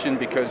recommendation,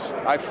 because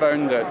I've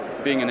found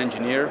that being an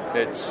engineer,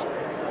 it's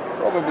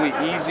probably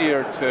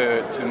easier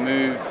to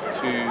move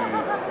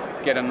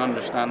to get an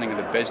understanding of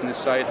the business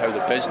side, how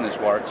the business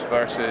works,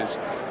 versus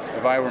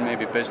if I were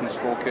maybe business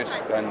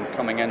focused and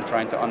coming in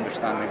trying to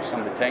understand maybe some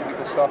of the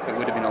technical stuff, that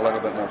would have been a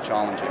little bit more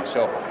challenging.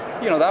 So,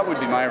 that would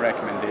be my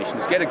recommendation,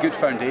 is get a good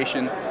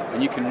foundation,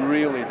 and you can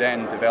really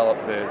then develop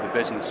the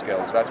business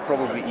skills. That's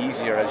probably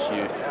easier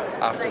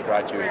after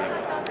graduating.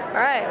 All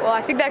right. Well,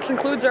 I think that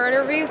concludes our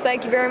interview.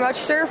 Thank you very much,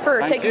 sir,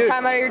 for taking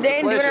time out of your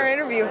day and doing our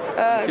interview.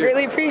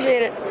 Greatly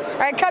appreciate it. All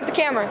right, cut the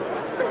camera.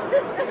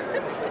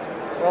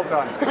 Well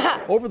done.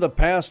 Over the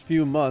past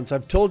few months,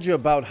 I've told you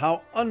about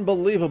how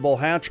unbelievable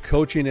Hatch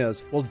coaching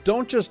is. Well,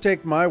 don't just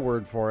take my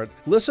word for it.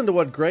 Listen to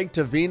what Greg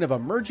Tavine of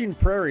Emerging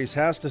Prairies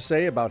has to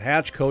say about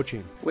Hatch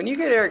coaching. When you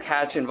get Eric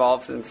Hatch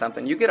involved in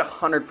something, you get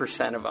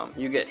 100% of them.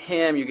 You get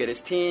him, you get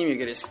his team, you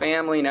get his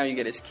family, now you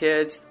get his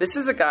kids. This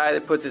is a guy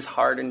that puts his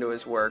heart into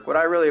his work. What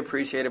I really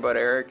appreciate about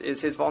Eric is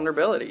his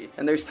vulnerability.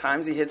 And there's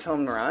times he hits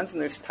home runs,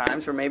 and there's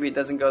times where maybe it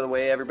doesn't go the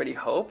way everybody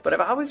hoped. But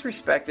I've always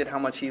respected how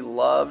much he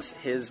loves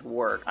his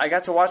work. I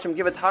got to watch him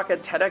give a talk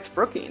at TEDx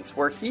Brookings,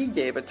 where he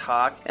gave a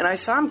talk, and I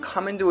saw him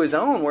come into his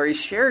own, where he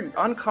shared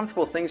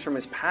uncomfortable things from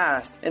his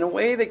past in a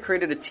way that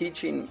created a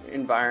teaching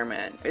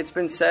environment. It's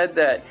been said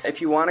that if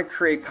you want to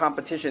create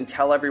competition,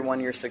 tell everyone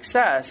your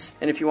success,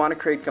 and if you want to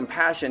create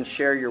compassion,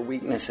 share your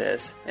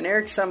weaknesses. And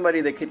Eric's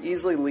somebody that could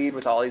easily lead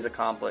with all he's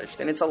accomplished,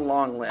 and it's a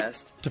long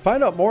list. To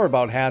find out more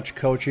about Hatch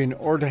Coaching,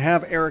 or to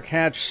have Eric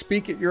Hatch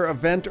speak at your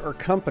event or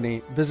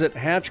company, visit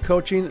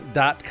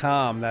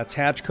hatchcoaching.com. That's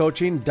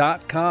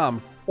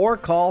hatchcoaching.com. Or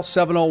call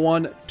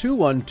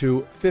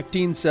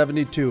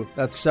 701-212-1572.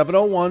 That's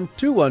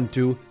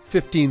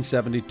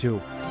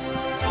 701-212-1572.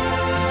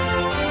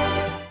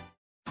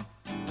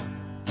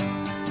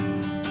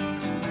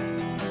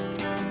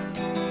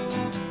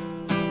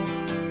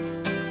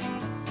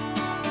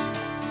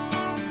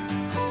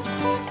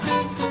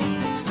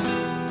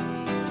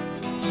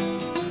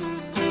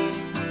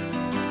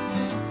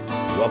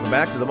 Welcome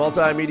back to the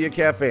Multimedia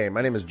Cafe.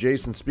 My name is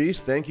Jason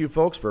Spees. Thank you,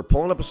 folks, for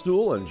pulling up a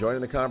stool and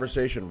joining the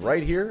conversation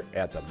right here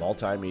at the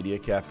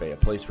Multimedia Cafe, a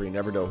place where you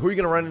never know who you're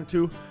going to run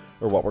into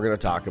or what we're going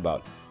to talk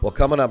about. Well,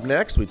 coming up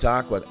next, we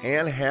talk with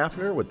Ann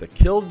Hafner with the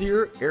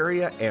Killdeer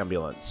Area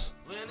Ambulance.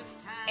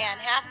 Ann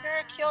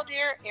Hafner,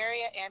 Killdeer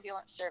Area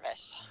Ambulance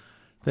Service.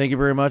 Thank you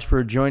very much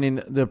for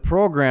joining the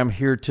program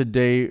here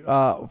today.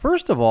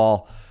 First of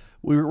all,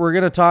 we're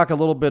going to talk a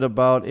little bit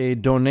about a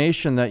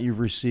donation that you've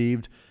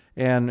received.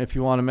 And if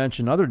you want to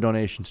mention other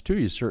donations too,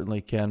 you certainly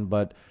can.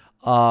 But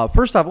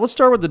first off, let's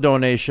start with the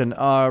donation.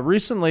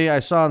 Recently, I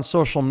saw on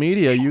social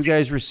media you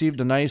guys received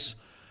a nice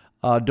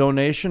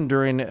donation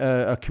during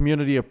a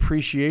community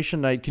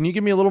appreciation night. Can you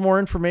give me a little more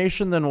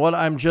information than what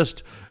I'm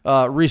just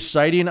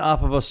reciting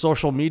off of a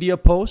social media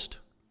post?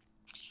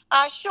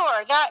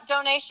 Sure. That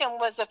donation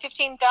was a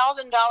 $15,000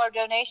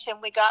 donation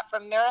we got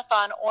from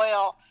Marathon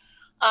Oil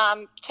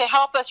to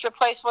help us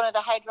replace one of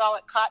the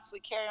hydraulic cots we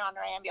carry on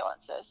our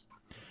ambulances.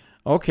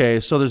 Okay,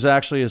 so there's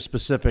actually a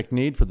specific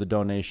need for the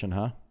donation,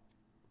 huh?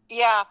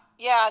 Yeah.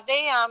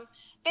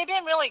 They've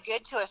been really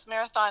good to us.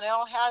 Marathon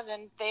Oil has,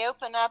 and they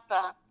open up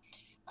a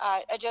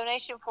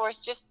donation for us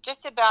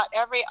just about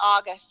every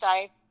August.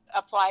 I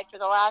applied for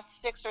the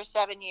last 6 or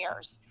 7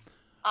 years,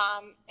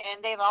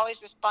 and they've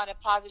always responded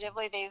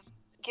positively. They've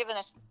given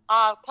us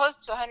close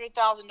to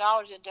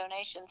 $100,000 in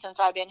donations since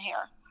I've been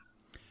here.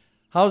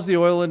 How's the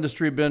oil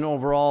industry been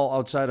overall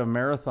outside of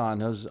Marathon?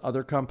 Has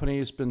other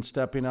companies been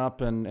stepping up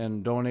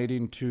and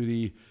donating to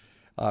the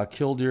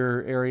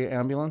Killdeer Area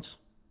Ambulance?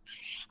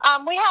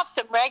 We have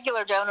some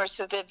regular donors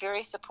who have been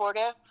very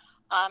supportive.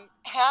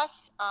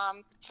 Hess,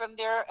 from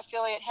their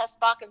affiliate Hess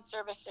Bakken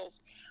Services,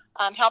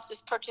 helped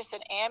us purchase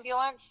an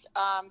ambulance.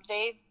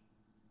 They've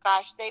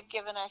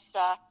given us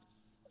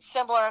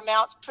similar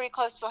amounts, pretty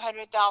close to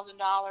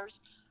 $100,000.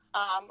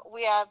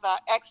 We have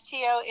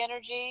XTO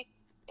Energy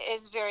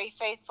is very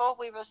faithful.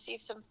 We receive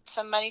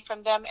some money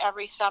from them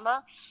every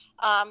summer.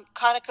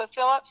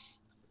 ConocoPhillips,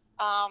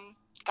 I'm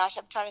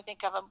trying to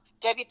think of them.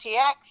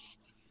 WPX.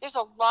 There's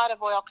a lot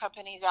of oil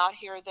companies out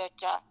here that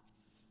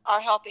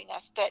are helping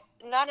us, but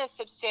none as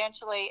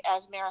substantially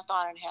as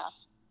Marathon and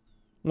Hess.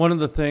 One of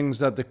the things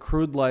that the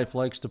Crude Life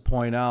likes to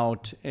point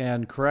out,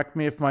 and correct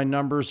me if my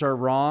numbers are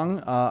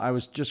wrong, I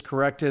was just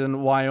corrected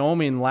in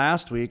Wyoming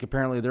last week.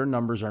 Apparently their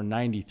numbers are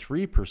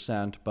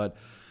 93%, but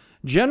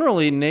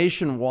generally,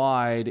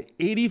 nationwide,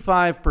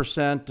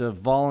 85% of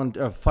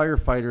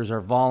firefighters are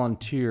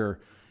volunteer,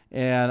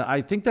 and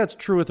I think that's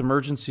true with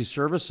emergency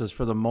services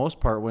for the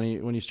most part when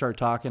you start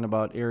talking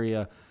about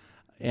area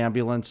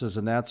ambulances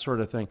and that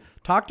sort of thing.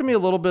 Talk to me a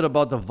little bit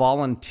about the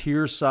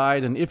volunteer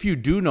side, and if you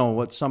do know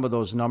what some of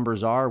those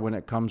numbers are when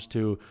it comes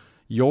to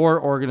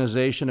your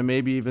organization and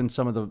maybe even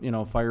some of the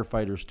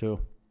firefighters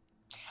too.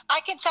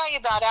 I can tell you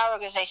about our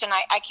organization.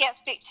 I can't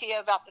speak to you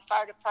about the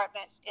fire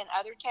departments in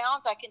other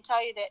towns. I can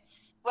tell you that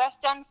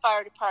West Dunn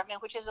Fire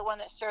Department, which is the one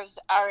that serves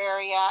our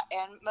area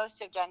and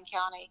most of Dunn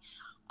County,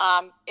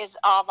 is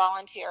all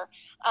volunteer.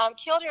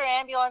 Killdeer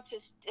Ambulance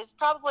is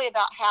probably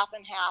about half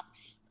and half.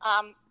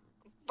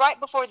 Right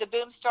before the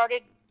boom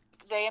started,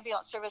 the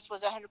ambulance service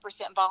was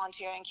 100%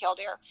 volunteer in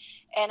Killdeer.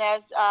 And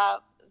as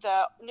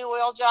the new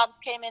oil jobs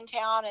came in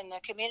town and the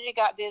community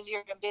got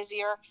busier and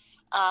busier,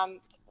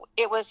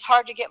 it was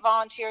hard to get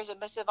volunteers, and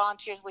most of the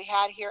volunteers we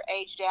had here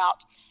aged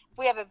out.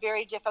 We have a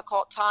very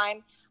difficult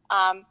time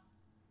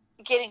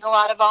getting a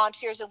lot of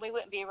volunteers, and we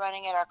wouldn't be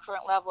running at our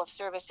current level of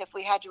service if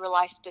we had to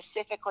rely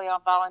specifically on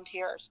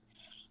volunteers.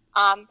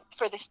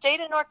 For the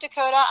state of North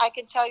Dakota, I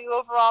can tell you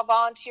overall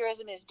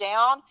volunteerism is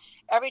down.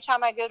 Every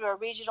time I go to a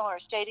regional or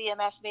state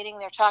EMS meeting,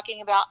 they're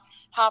talking about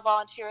how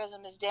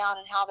volunteerism is down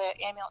and how the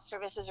ambulance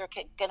services are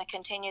going to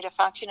continue to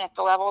function at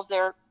the levels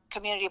their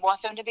community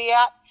wants them to be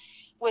at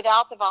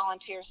without the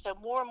volunteers. So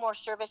more and more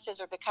services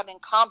are becoming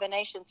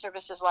combination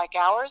services like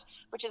ours,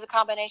 which is a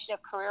combination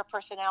of career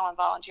personnel and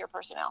volunteer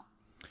personnel.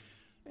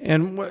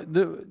 And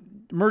the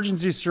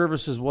emergency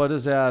services, what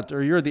is that?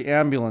 Or you're the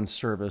ambulance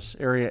service,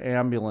 area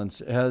ambulance,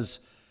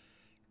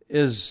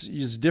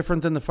 is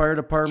different than the fire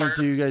department?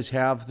 Do you guys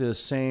have the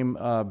same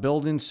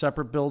buildings,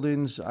 separate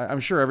buildings? I'm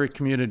sure every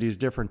community is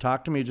different.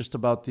 Talk to me just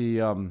about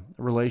the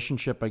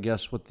relationship, I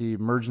guess, with the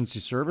emergency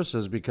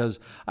services, because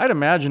I'd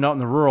imagine out in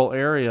the rural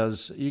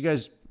areas, you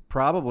guys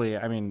probably,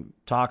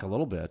 talk a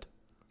little bit.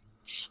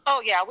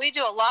 Oh, yeah, we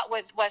do a lot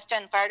with West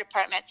Dunn Fire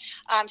Department.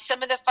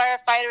 Some of the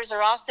firefighters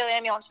are also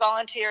ambulance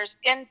volunteers.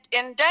 In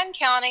Dunn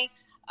County,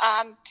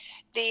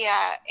 the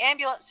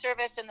ambulance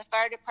service and the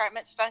fire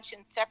departments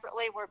function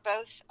separately. We're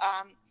both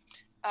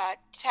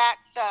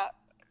taxing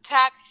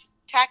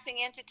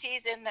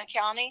entities in the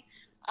county.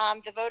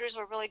 The voters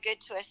were really good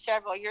to us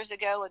several years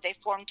ago when they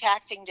formed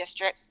taxing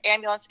districts,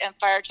 ambulance and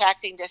fire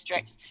taxing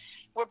districts.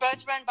 We're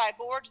both run by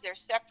boards. They're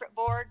separate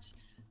boards.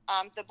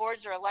 The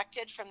boards are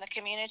elected from the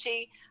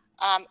community.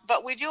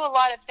 But we do a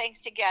lot of things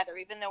together,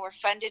 even though we're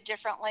funded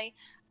differently.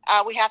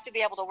 We have to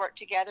be able to work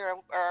together,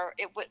 or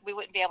we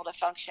wouldn't be able to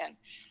function.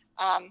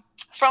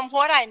 From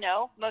what I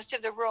know, most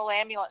of the rural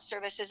ambulance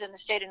services in the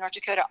state of North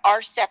Dakota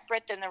are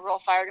separate than the rural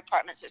fire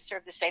departments that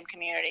serve the same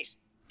communities.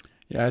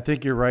 Yeah, I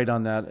think you're right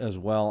on that as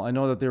well. I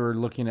know that they were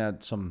looking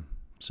at some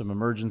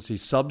emergency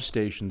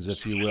substations,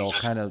 if you will,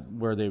 kind of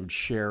where they would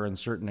share in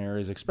certain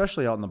areas,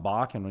 especially out in the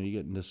Bakken when you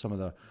get into some of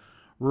the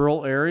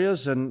rural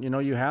areas, and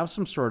you have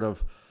some sort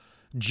of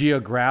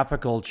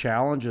geographical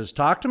challenges.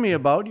 Talk to me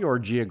about your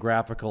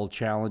geographical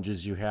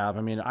challenges you have.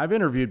 I've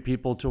interviewed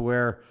people to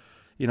where,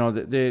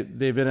 they've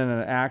been in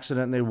an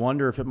accident and they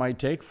wonder if it might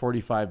take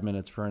 45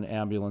 minutes for an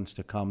ambulance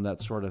to come,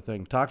 that sort of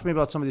thing. Talk to me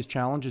about some of these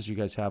challenges you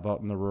guys have out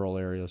in the rural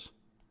areas.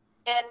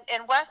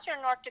 In western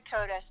North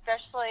Dakota,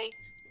 especially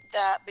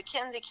the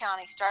McKenzie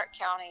County, Stark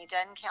County,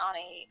 Dunn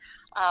County,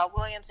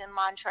 Williams and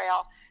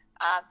Montreal,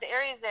 the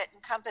areas that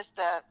encompass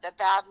the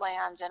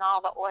Badlands and all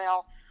the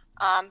oil,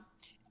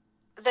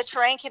 the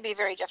terrain can be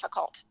very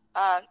difficult.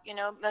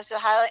 Most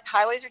of the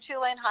highways are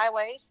two-lane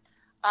highways.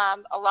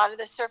 A lot of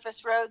the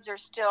surface roads are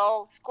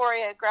still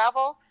scoria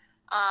gravel.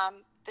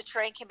 The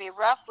terrain can be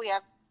rough. We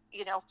have,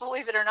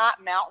 believe it or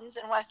not, mountains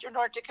in western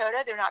North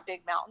Dakota. They're not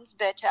big mountains,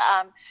 but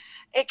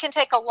it can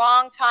take a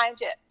long time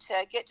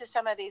to get to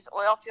some of these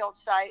oil field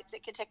sites.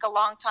 It can take a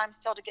long time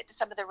still to get to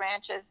some of the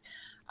ranches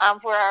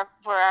where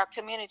our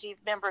community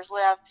members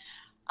live.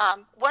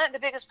 One of the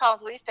biggest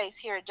problems we face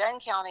here in Dunn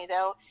County,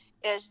 though,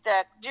 is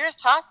the nearest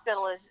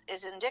hospital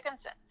is in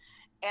Dickinson.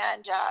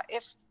 And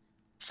if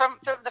from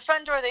the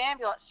front door of the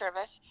ambulance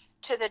service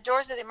to the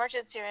doors of the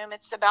emergency room,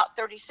 it's about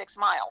 36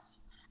 miles.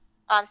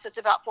 So it's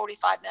about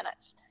 45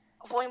 minutes.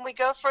 When we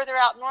go further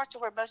out north to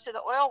where most of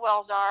the oil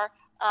wells are,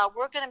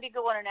 we're going to be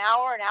going an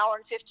hour and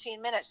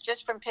 15 minutes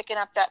just from picking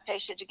up that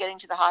patient to getting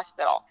to the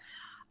hospital.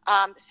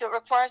 So it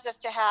requires us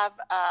to have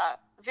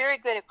very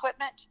good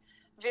equipment,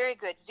 very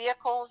good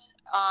vehicles,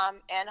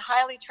 and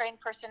highly trained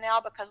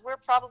personnel, because we're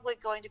probably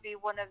going to be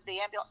one of the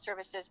ambulance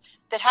services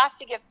that has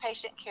to give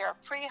patient care,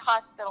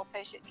 pre-hospital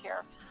patient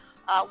care,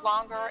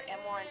 longer and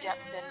more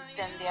in-depth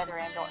than the other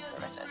ambulance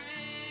services.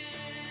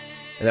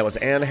 And that was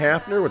Ann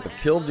Hafner with the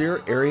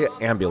Killdeer Area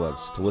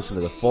Ambulance. To listen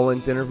to the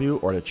full-length interview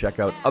or to check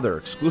out other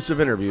exclusive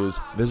interviews,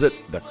 visit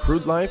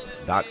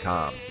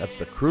thecrudelife.com. That's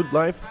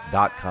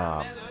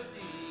thecrudelife.com.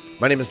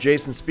 My name is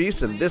Jason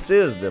Spees, and this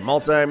is the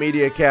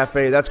Multimedia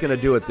Cafe. That's going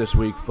to do it this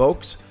week,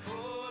 folks.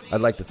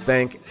 I'd like to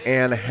thank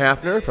Ann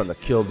Hafner from the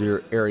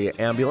Killdeer Area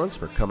Ambulance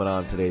for coming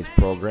on today's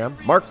program.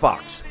 Mark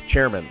Fox,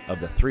 chairman of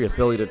the 3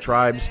 affiliated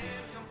tribes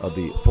of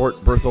the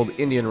Fort Berthold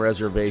Indian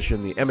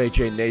Reservation, the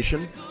MHA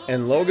Nation,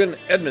 and Logan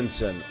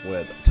Edmondson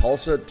with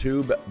Tulsa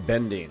Tube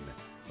Bending.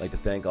 I'd like to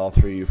thank all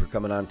 3 of you for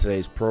coming on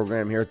today's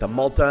program here at the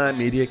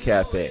Multimedia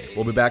Cafe.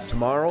 We'll be back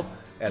tomorrow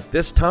at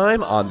this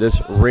time on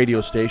this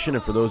radio station.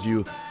 And for those of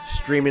you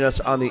streaming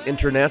us on the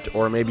internet,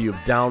 or maybe you've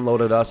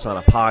downloaded us on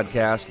a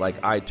podcast like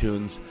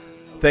iTunes,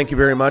 thank you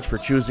very much for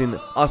choosing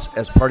us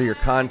as part of your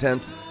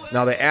content.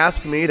 Now, they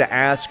ask me to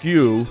ask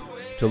you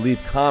to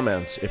leave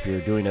comments if you're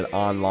doing it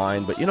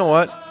online, but you know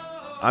what?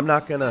 I'm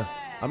not gonna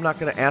I'm not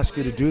going to ask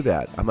you to do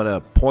that. I'm going to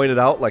point it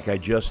out like I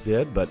just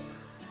did, but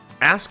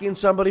asking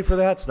somebody for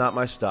that's not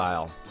my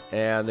style.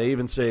 And they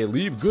even say,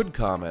 leave good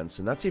comments,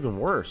 and that's even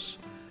worse.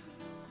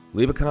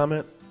 Leave a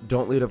comment,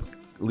 don't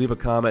leave a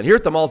comment. Here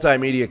at the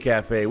Multimedia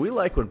Cafe, we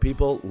like when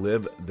people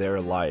live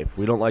their life.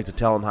 We don't like to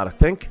tell them how to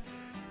think,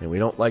 and we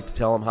don't like to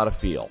tell them how to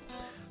feel.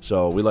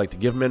 So we like to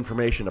give them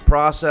information to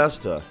process,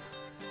 to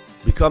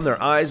become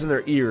their eyes and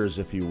their ears,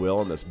 if you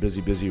will, in this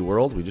busy, busy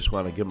world. We just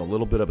want to give them a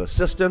little bit of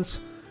assistance.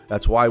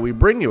 That's why we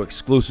bring you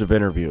exclusive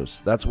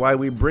interviews. That's why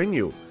we bring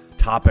you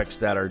topics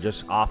that are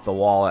just off the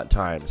wall at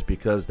times,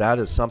 because that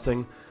is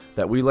something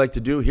that we like to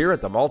do here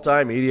at the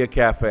Multimedia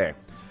Cafe.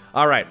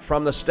 All right,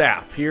 from the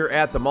staff here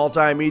at the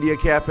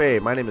Multimedia Cafe,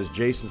 my name is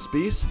Jason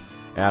Spees,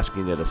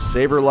 asking you to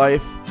savor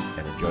life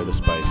and enjoy the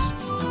spice.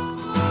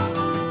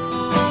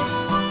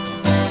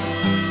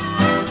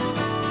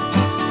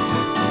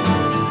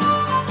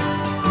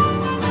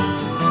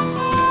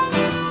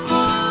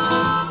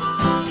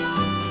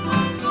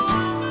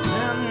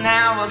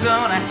 Now we're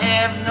gonna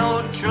have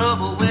no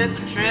trouble with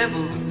the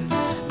treble.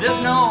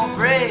 There's no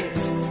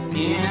breaks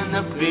in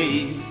the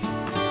bass.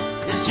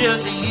 It's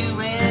just you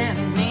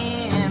and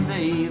me,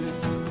 baby,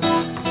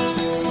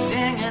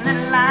 singing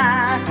it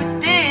like we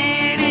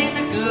did in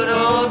the good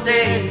old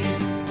days.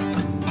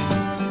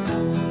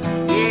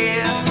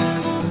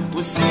 Yeah,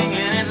 we're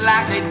singing it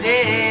like they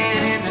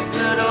did in the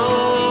good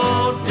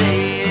old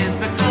days,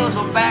 because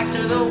we're back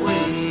to the way.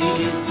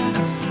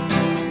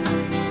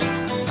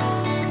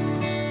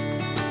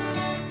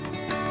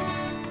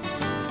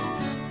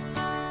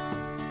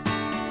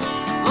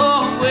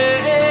 Oh,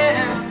 well,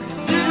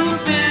 you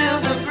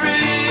build the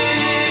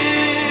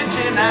bridge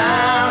and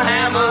I'll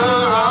hammer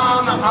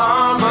on the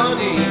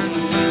harmony.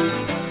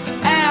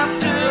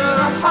 After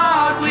a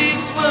hard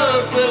week's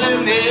work, we'll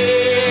have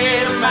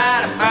made a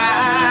mighty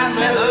fine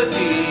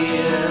melody.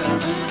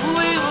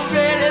 We were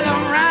ready to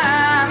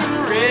rhyme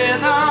and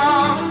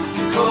rhythm,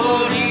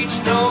 chord each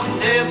note and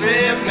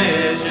every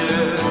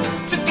measure.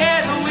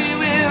 Together we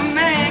will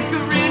make a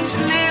rich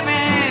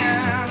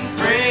living,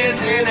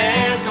 phrasing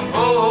and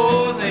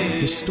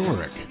composing.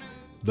 Historic,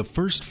 the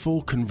first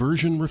full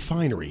conversion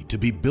refinery to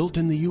be built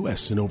in the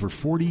U.S. in over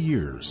 40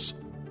 years.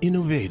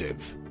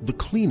 Innovative, the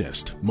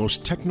cleanest,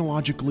 most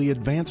technologically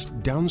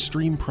advanced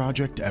downstream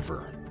project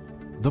ever.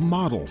 The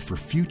model for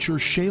future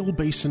shale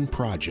basin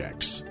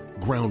projects.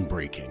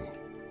 Groundbreaking,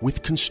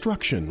 with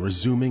construction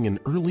resuming in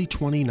early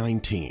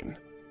 2019.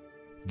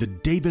 The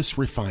Davis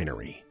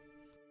Refinery.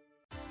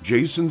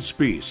 Jason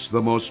Spees,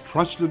 the most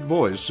trusted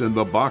voice in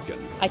the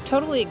Bakken. I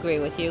totally agree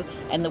with you,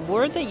 and the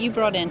word that you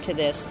brought into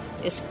this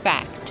is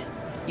fact.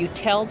 You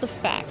tell the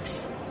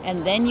facts,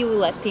 and then you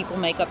let people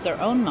make up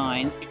their own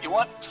minds. You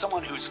want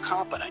someone who's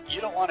competent. You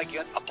don't want to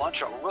get a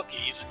bunch of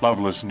rookies. Love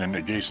listening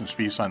to Jason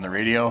Spees on the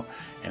radio,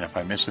 and if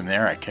I miss him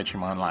there, I catch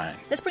him online.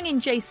 Let's bring in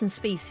Jason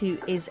Spees,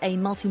 who is a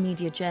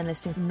multimedia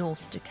journalist in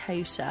North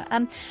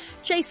Dakota.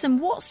 Jason,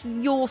 what's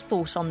your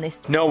thought on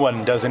this? No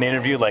one does an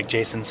interview like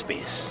Jason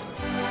Spees.